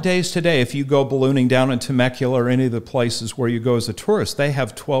 modern days today, if you go ballooning down in Temecula or any of the places where you go as a tourist, they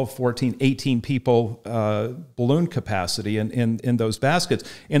have 12, 14, 18 people balloon capacity in those baskets.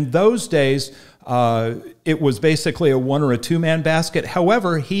 In those days, it was basically a 1 or a 2-man basket.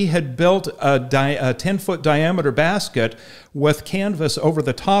 However, he had built a 10-foot diameter basket with canvas over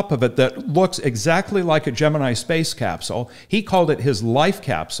the top of it that looks exactly like a Gemini space capsule. He called it his life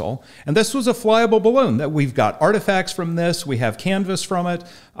capsule. And this was a flyable balloon. That we've got artifacts from this. We have canvas from it.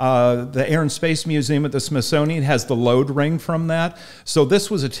 The Air and Space Museum at the Smithsonian has the load ring from that. So this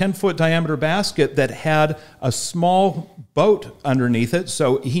was a 10-foot diameter basket that had a small boat underneath it.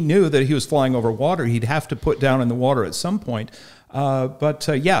 So he knew that he was flying over water. He'd have to put down in the water at some point.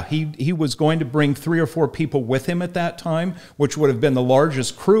 Yeah, he was going to bring 3 or 4 people with him at that time, which would have been the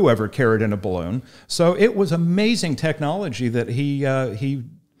largest crew ever carried in a balloon. So it was amazing technology that he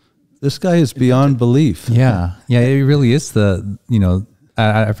This guy is beyond belief. Yeah. Yeah, it really is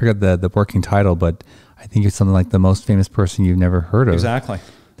I forgot the working title, but I think it's something like the most famous person you've never heard of. Exactly.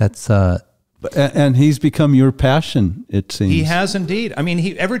 That's And he's become your passion, it seems. He has indeed. I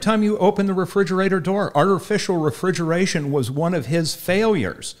mean, every time you open the refrigerator door, artificial refrigeration was one of his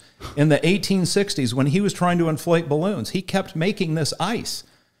failures in the 1860s when he was trying to inflate balloons. He kept making this ice.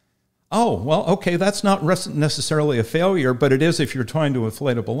 Oh, well, okay, that's not necessarily a failure, but it is if you're trying to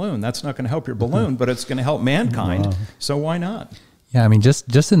inflate a balloon. That's not going to help your balloon, but it's going to help mankind. Wow. So why not? Yeah, I mean,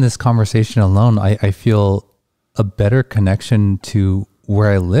 just in this conversation alone, I feel a better connection to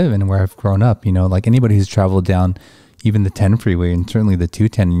where I live and where I've grown up. You know, like anybody who's traveled down even the 10 freeway and certainly the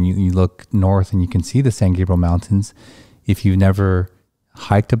 210, and you look north and you can see the San Gabriel Mountains. If you've never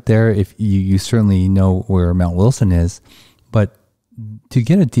hiked up there, if you certainly know where Mount Wilson is, but to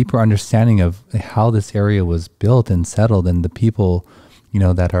get a deeper understanding of how this area was built and settled and the people, you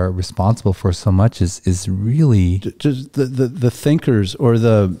know, that are responsible for so much is really just the thinkers, or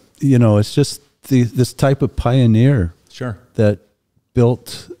the, you know, it's just this type of pioneer Sure. that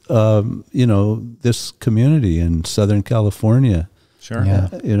built, you know, this community in Southern California. Sure. Yeah.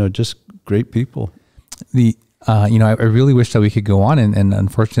 You know, just great people. You know, I really wish that we could go on, and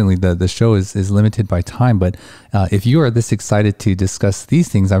unfortunately the show is limited by time. But if you are this excited to discuss these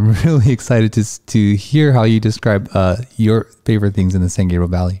things, I'm really excited to hear how you describe your favorite things in the San Gabriel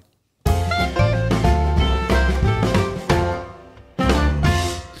Valley.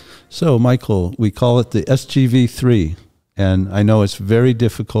 So, Michael, we call it the SGV3, and I know it's very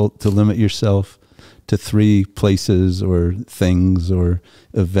difficult to limit yourself to 3 places or things or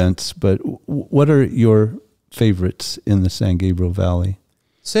events, but what are your favorites in the San Gabriel Valley?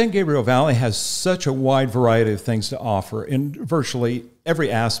 San Gabriel Valley has such a wide variety of things to offer in virtually every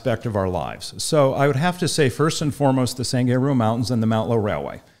aspect of our lives. So I would have to say, first and foremost, the San Gabriel Mountains and the Mount Lowe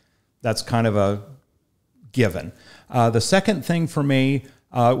Railway. That's kind of a given. The second thing for me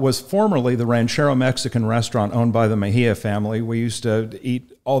was formerly the Ranchero Mexican restaurant owned by the Mejia family. We used to eat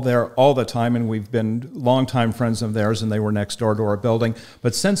there all the time, and we've been longtime friends of theirs, and they were next door to our building.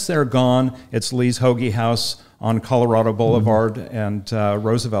 But since they're gone, it's Lee's Hoagie House on Colorado Boulevard and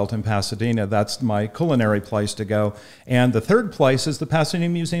Roosevelt in Pasadena. That's my culinary place to go. And the third place is the Pasadena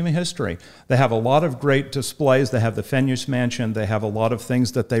Museum of History. They have a lot of great displays. They have the Fenus Mansion. They have a lot of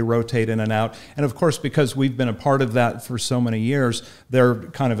things that they rotate in and out. And of course, because we've been a part of that for so many years, they're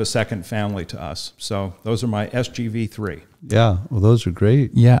kind of a second family to us. So those are my SGV3. Yeah, well, those are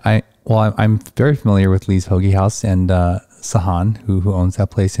great. Yeah, I'm very familiar with Lee's Hoagie House and Sahan, who owns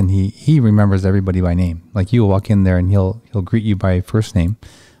that place, and he remembers everybody by name. Like, you will walk in there and he'll greet you by first name.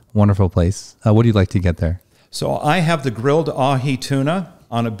 Wonderful place. What do you like to get there? So I have the grilled ahi tuna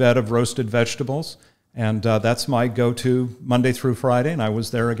on a bed of roasted vegetables, and that's my go-to Monday through Friday, and I was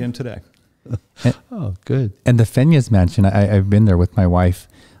there again today. Oh, good. And the Fenyas Mansion, I've been there with my wife.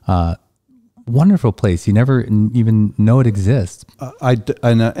 Wonderful place. You never even know it exists. I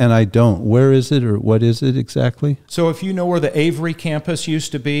don't. Where is it, or what is it exactly? So if you know where the Avery campus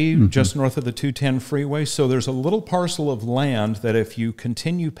used to be, just north of the 210 freeway, so there's a little parcel of land that if you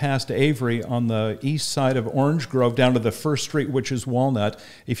continue past Avery on the east side of Orange Grove down to the first street, which is Walnut,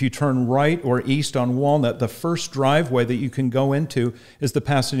 if you turn right or east on Walnut, the first driveway that you can go into is the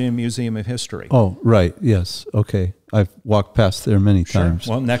Pasadena Museum of History. Oh, right. Yes. Okay. I've walked past there many times.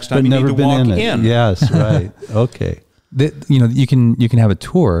 Well, next time you need to walk in. Yes, right. Okay. You can have a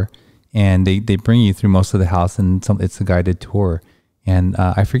tour, and they bring you through most of the house, and it's a guided tour. And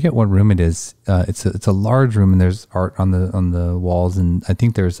I forget what room it is. It's a large room, and there's art on the walls, and I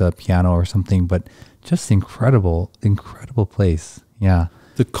think there's a piano or something. But just incredible place. Yeah.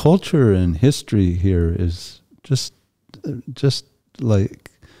 The culture and history here is just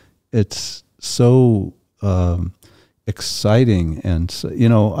like, it's so exciting. And so, you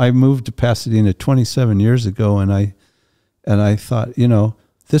know, I moved to Pasadena 27 years ago, and I thought, you know,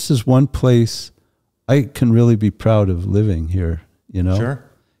 this is one place I can really be proud of living here, you know. Sure.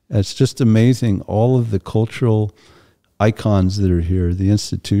 It's just amazing, all of the cultural icons that are here, the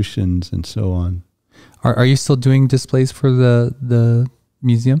institutions and so on. Are you still doing displays for the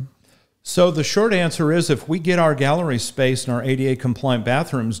museum? So the short answer is, if we get our gallery space and our ADA compliant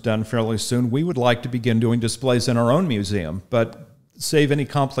bathrooms done fairly soon, we would like to begin doing displays in our own museum. But save any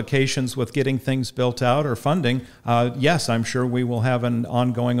complications with getting things built out or funding, yes, I'm sure we will have an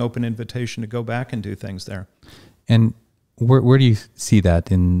ongoing open invitation to go back and do things there. And where do you see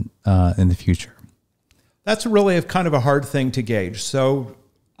that in the future? That's really a kind of a hard thing to gauge. So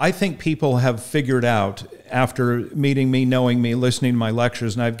I think people have figured out, after meeting me, knowing me, listening to my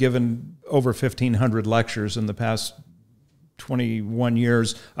lectures, and I've given over 1,500 lectures in the past 21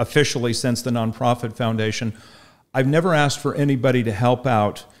 years, officially since the nonprofit foundation. I've never asked for anybody to help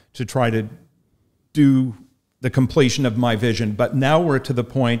out to try to do the completion of my vision, but now we're to the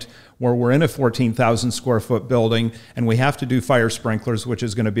point where we're in a 14,000 square foot building, and we have to do fire sprinklers, which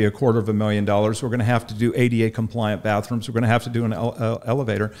is going to be $250,000. We're going to have to do ADA compliant bathrooms. We're going to have to do an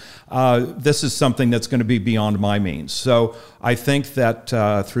elevator. This is something that's going to be beyond my means. So I think that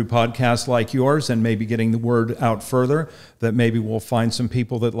through podcasts like yours, and maybe getting the word out further, that maybe we'll find some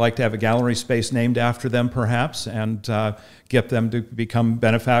people that like to have a gallery space named after them, perhaps, and get them to become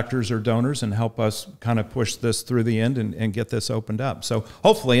benefactors or donors and help us kind of push this this through the end and get this opened up. So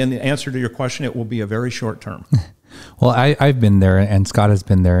hopefully, in the answer to your question, it will be a very short term. Well, I've been there, and Scott has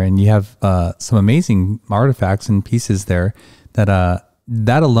been there, and you have some amazing artifacts and pieces there that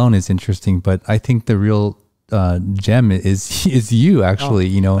alone is interesting. But I think the real gem is you,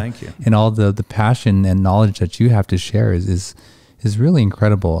 actually. Thank you. And all the passion and knowledge that you have to share is really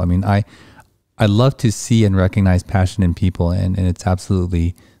incredible. I mean, I love to see and recognize passion in people, and it's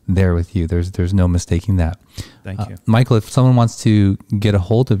absolutely there with you. There's no mistaking that. Thank you. Michael, if someone wants to get a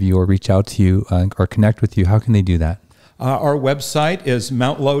hold of you or reach out to you or connect with you, how can they do that? Our website is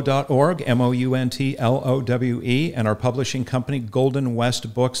mountlowe.org, MOUNTLOWE, and our publishing company,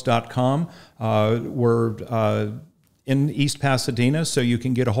 goldenwestbooks.com. We're in East Pasadena, so you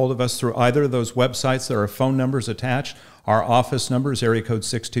can get a hold of us through either of those websites. There are phone numbers attached. Our office number is area code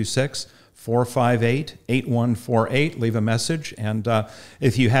 626-458-8148. Leave a message. And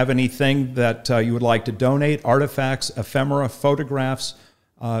if you have anything that you would like to donate, artifacts, ephemera, photographs,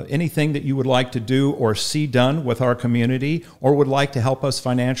 anything that you would like to do or see done with our community, or would like to help us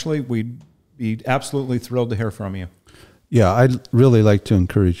financially, we'd be absolutely thrilled to hear from you. Yeah, I'd really like to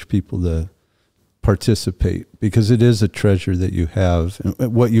encourage people to participate, because it is a treasure that you have,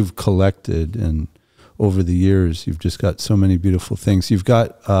 and what you've collected, and over the years you've just got so many beautiful things. You've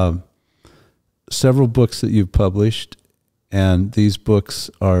got several books that you've published, and these books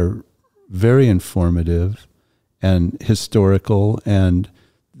are very informative and historical, and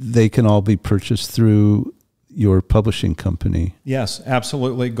they can all be purchased through your publishing company. Yes,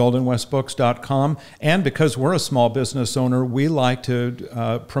 absolutely. goldenwestbooks.com. And because we're a small business owner, we like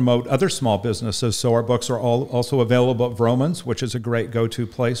to promote other small businesses. So our books are also available at Vroman's, which is a great go-to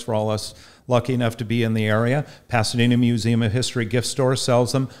place for all us lucky enough to be in the area. Pasadena Museum of History gift store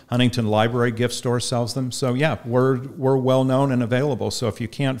sells them. Huntington Library gift store sells them. So yeah, we're well known and available. So if you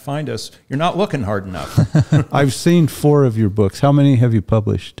can't find us, you're not looking hard enough. I've seen 4 of your books. How many have you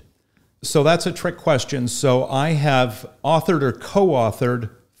published? So that's a trick question. So I have authored or co-authored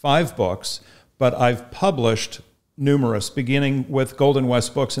 5 books, but I've published numerous, beginning with Golden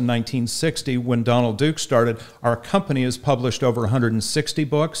West Books in 1960 when Donald Duke started. Our company has published over 160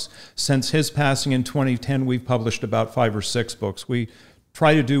 books. Since his passing in 2010, we've published about 5 or 6 books. We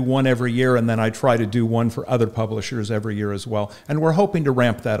try to do one every year, and then I try to do one for other publishers every year as well. And we're hoping to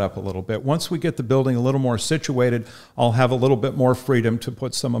ramp that up a little bit. Once we get the building a little more situated, I'll have a little bit more freedom to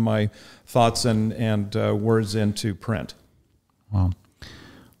put some of my thoughts and words into print. Wow.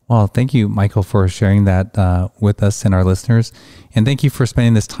 Well, thank you, Michael, for sharing that with us and our listeners. And thank you for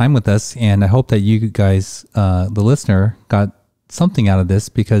spending this time with us. And I hope that you guys, the listener, got something out of this,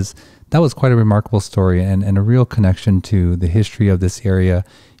 because that was quite a remarkable story and a real connection to the history of this area.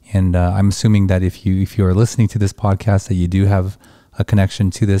 And I'm assuming that if you are listening to this podcast, that you do have a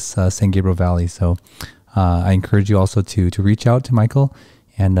connection to this San Gabriel Valley. So I encourage you also to reach out to Michael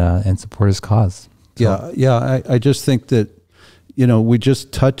and support his cause. So, I just think that, we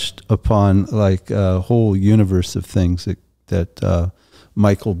just touched upon like a whole universe of things that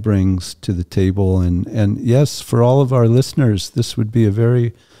Michael brings to the table. And yes, for all of our listeners, this would be a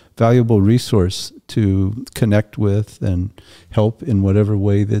very valuable resource to connect with and help in whatever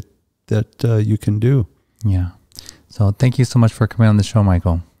way that you can do. Yeah. So thank you so much for coming on the show,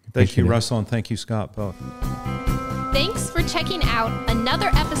 Michael. Thank you, Russell, and thank you, Scott, both. Thanks for checking out another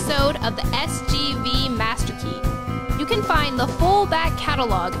episode of the SGV Master Key. You can find the full back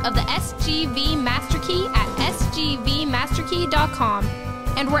catalog of the SGV Master Key at sgvmasterkey.com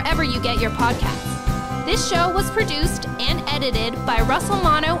and wherever you get your podcasts. This show was produced and edited by Russell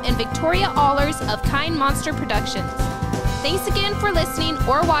Mono and Victoria Allers of Kind Monster Productions. Thanks again for listening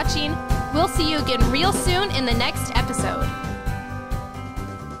or watching. We'll see you again real soon in the next episode.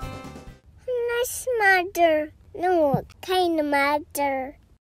 Nice mother. No, kind mother.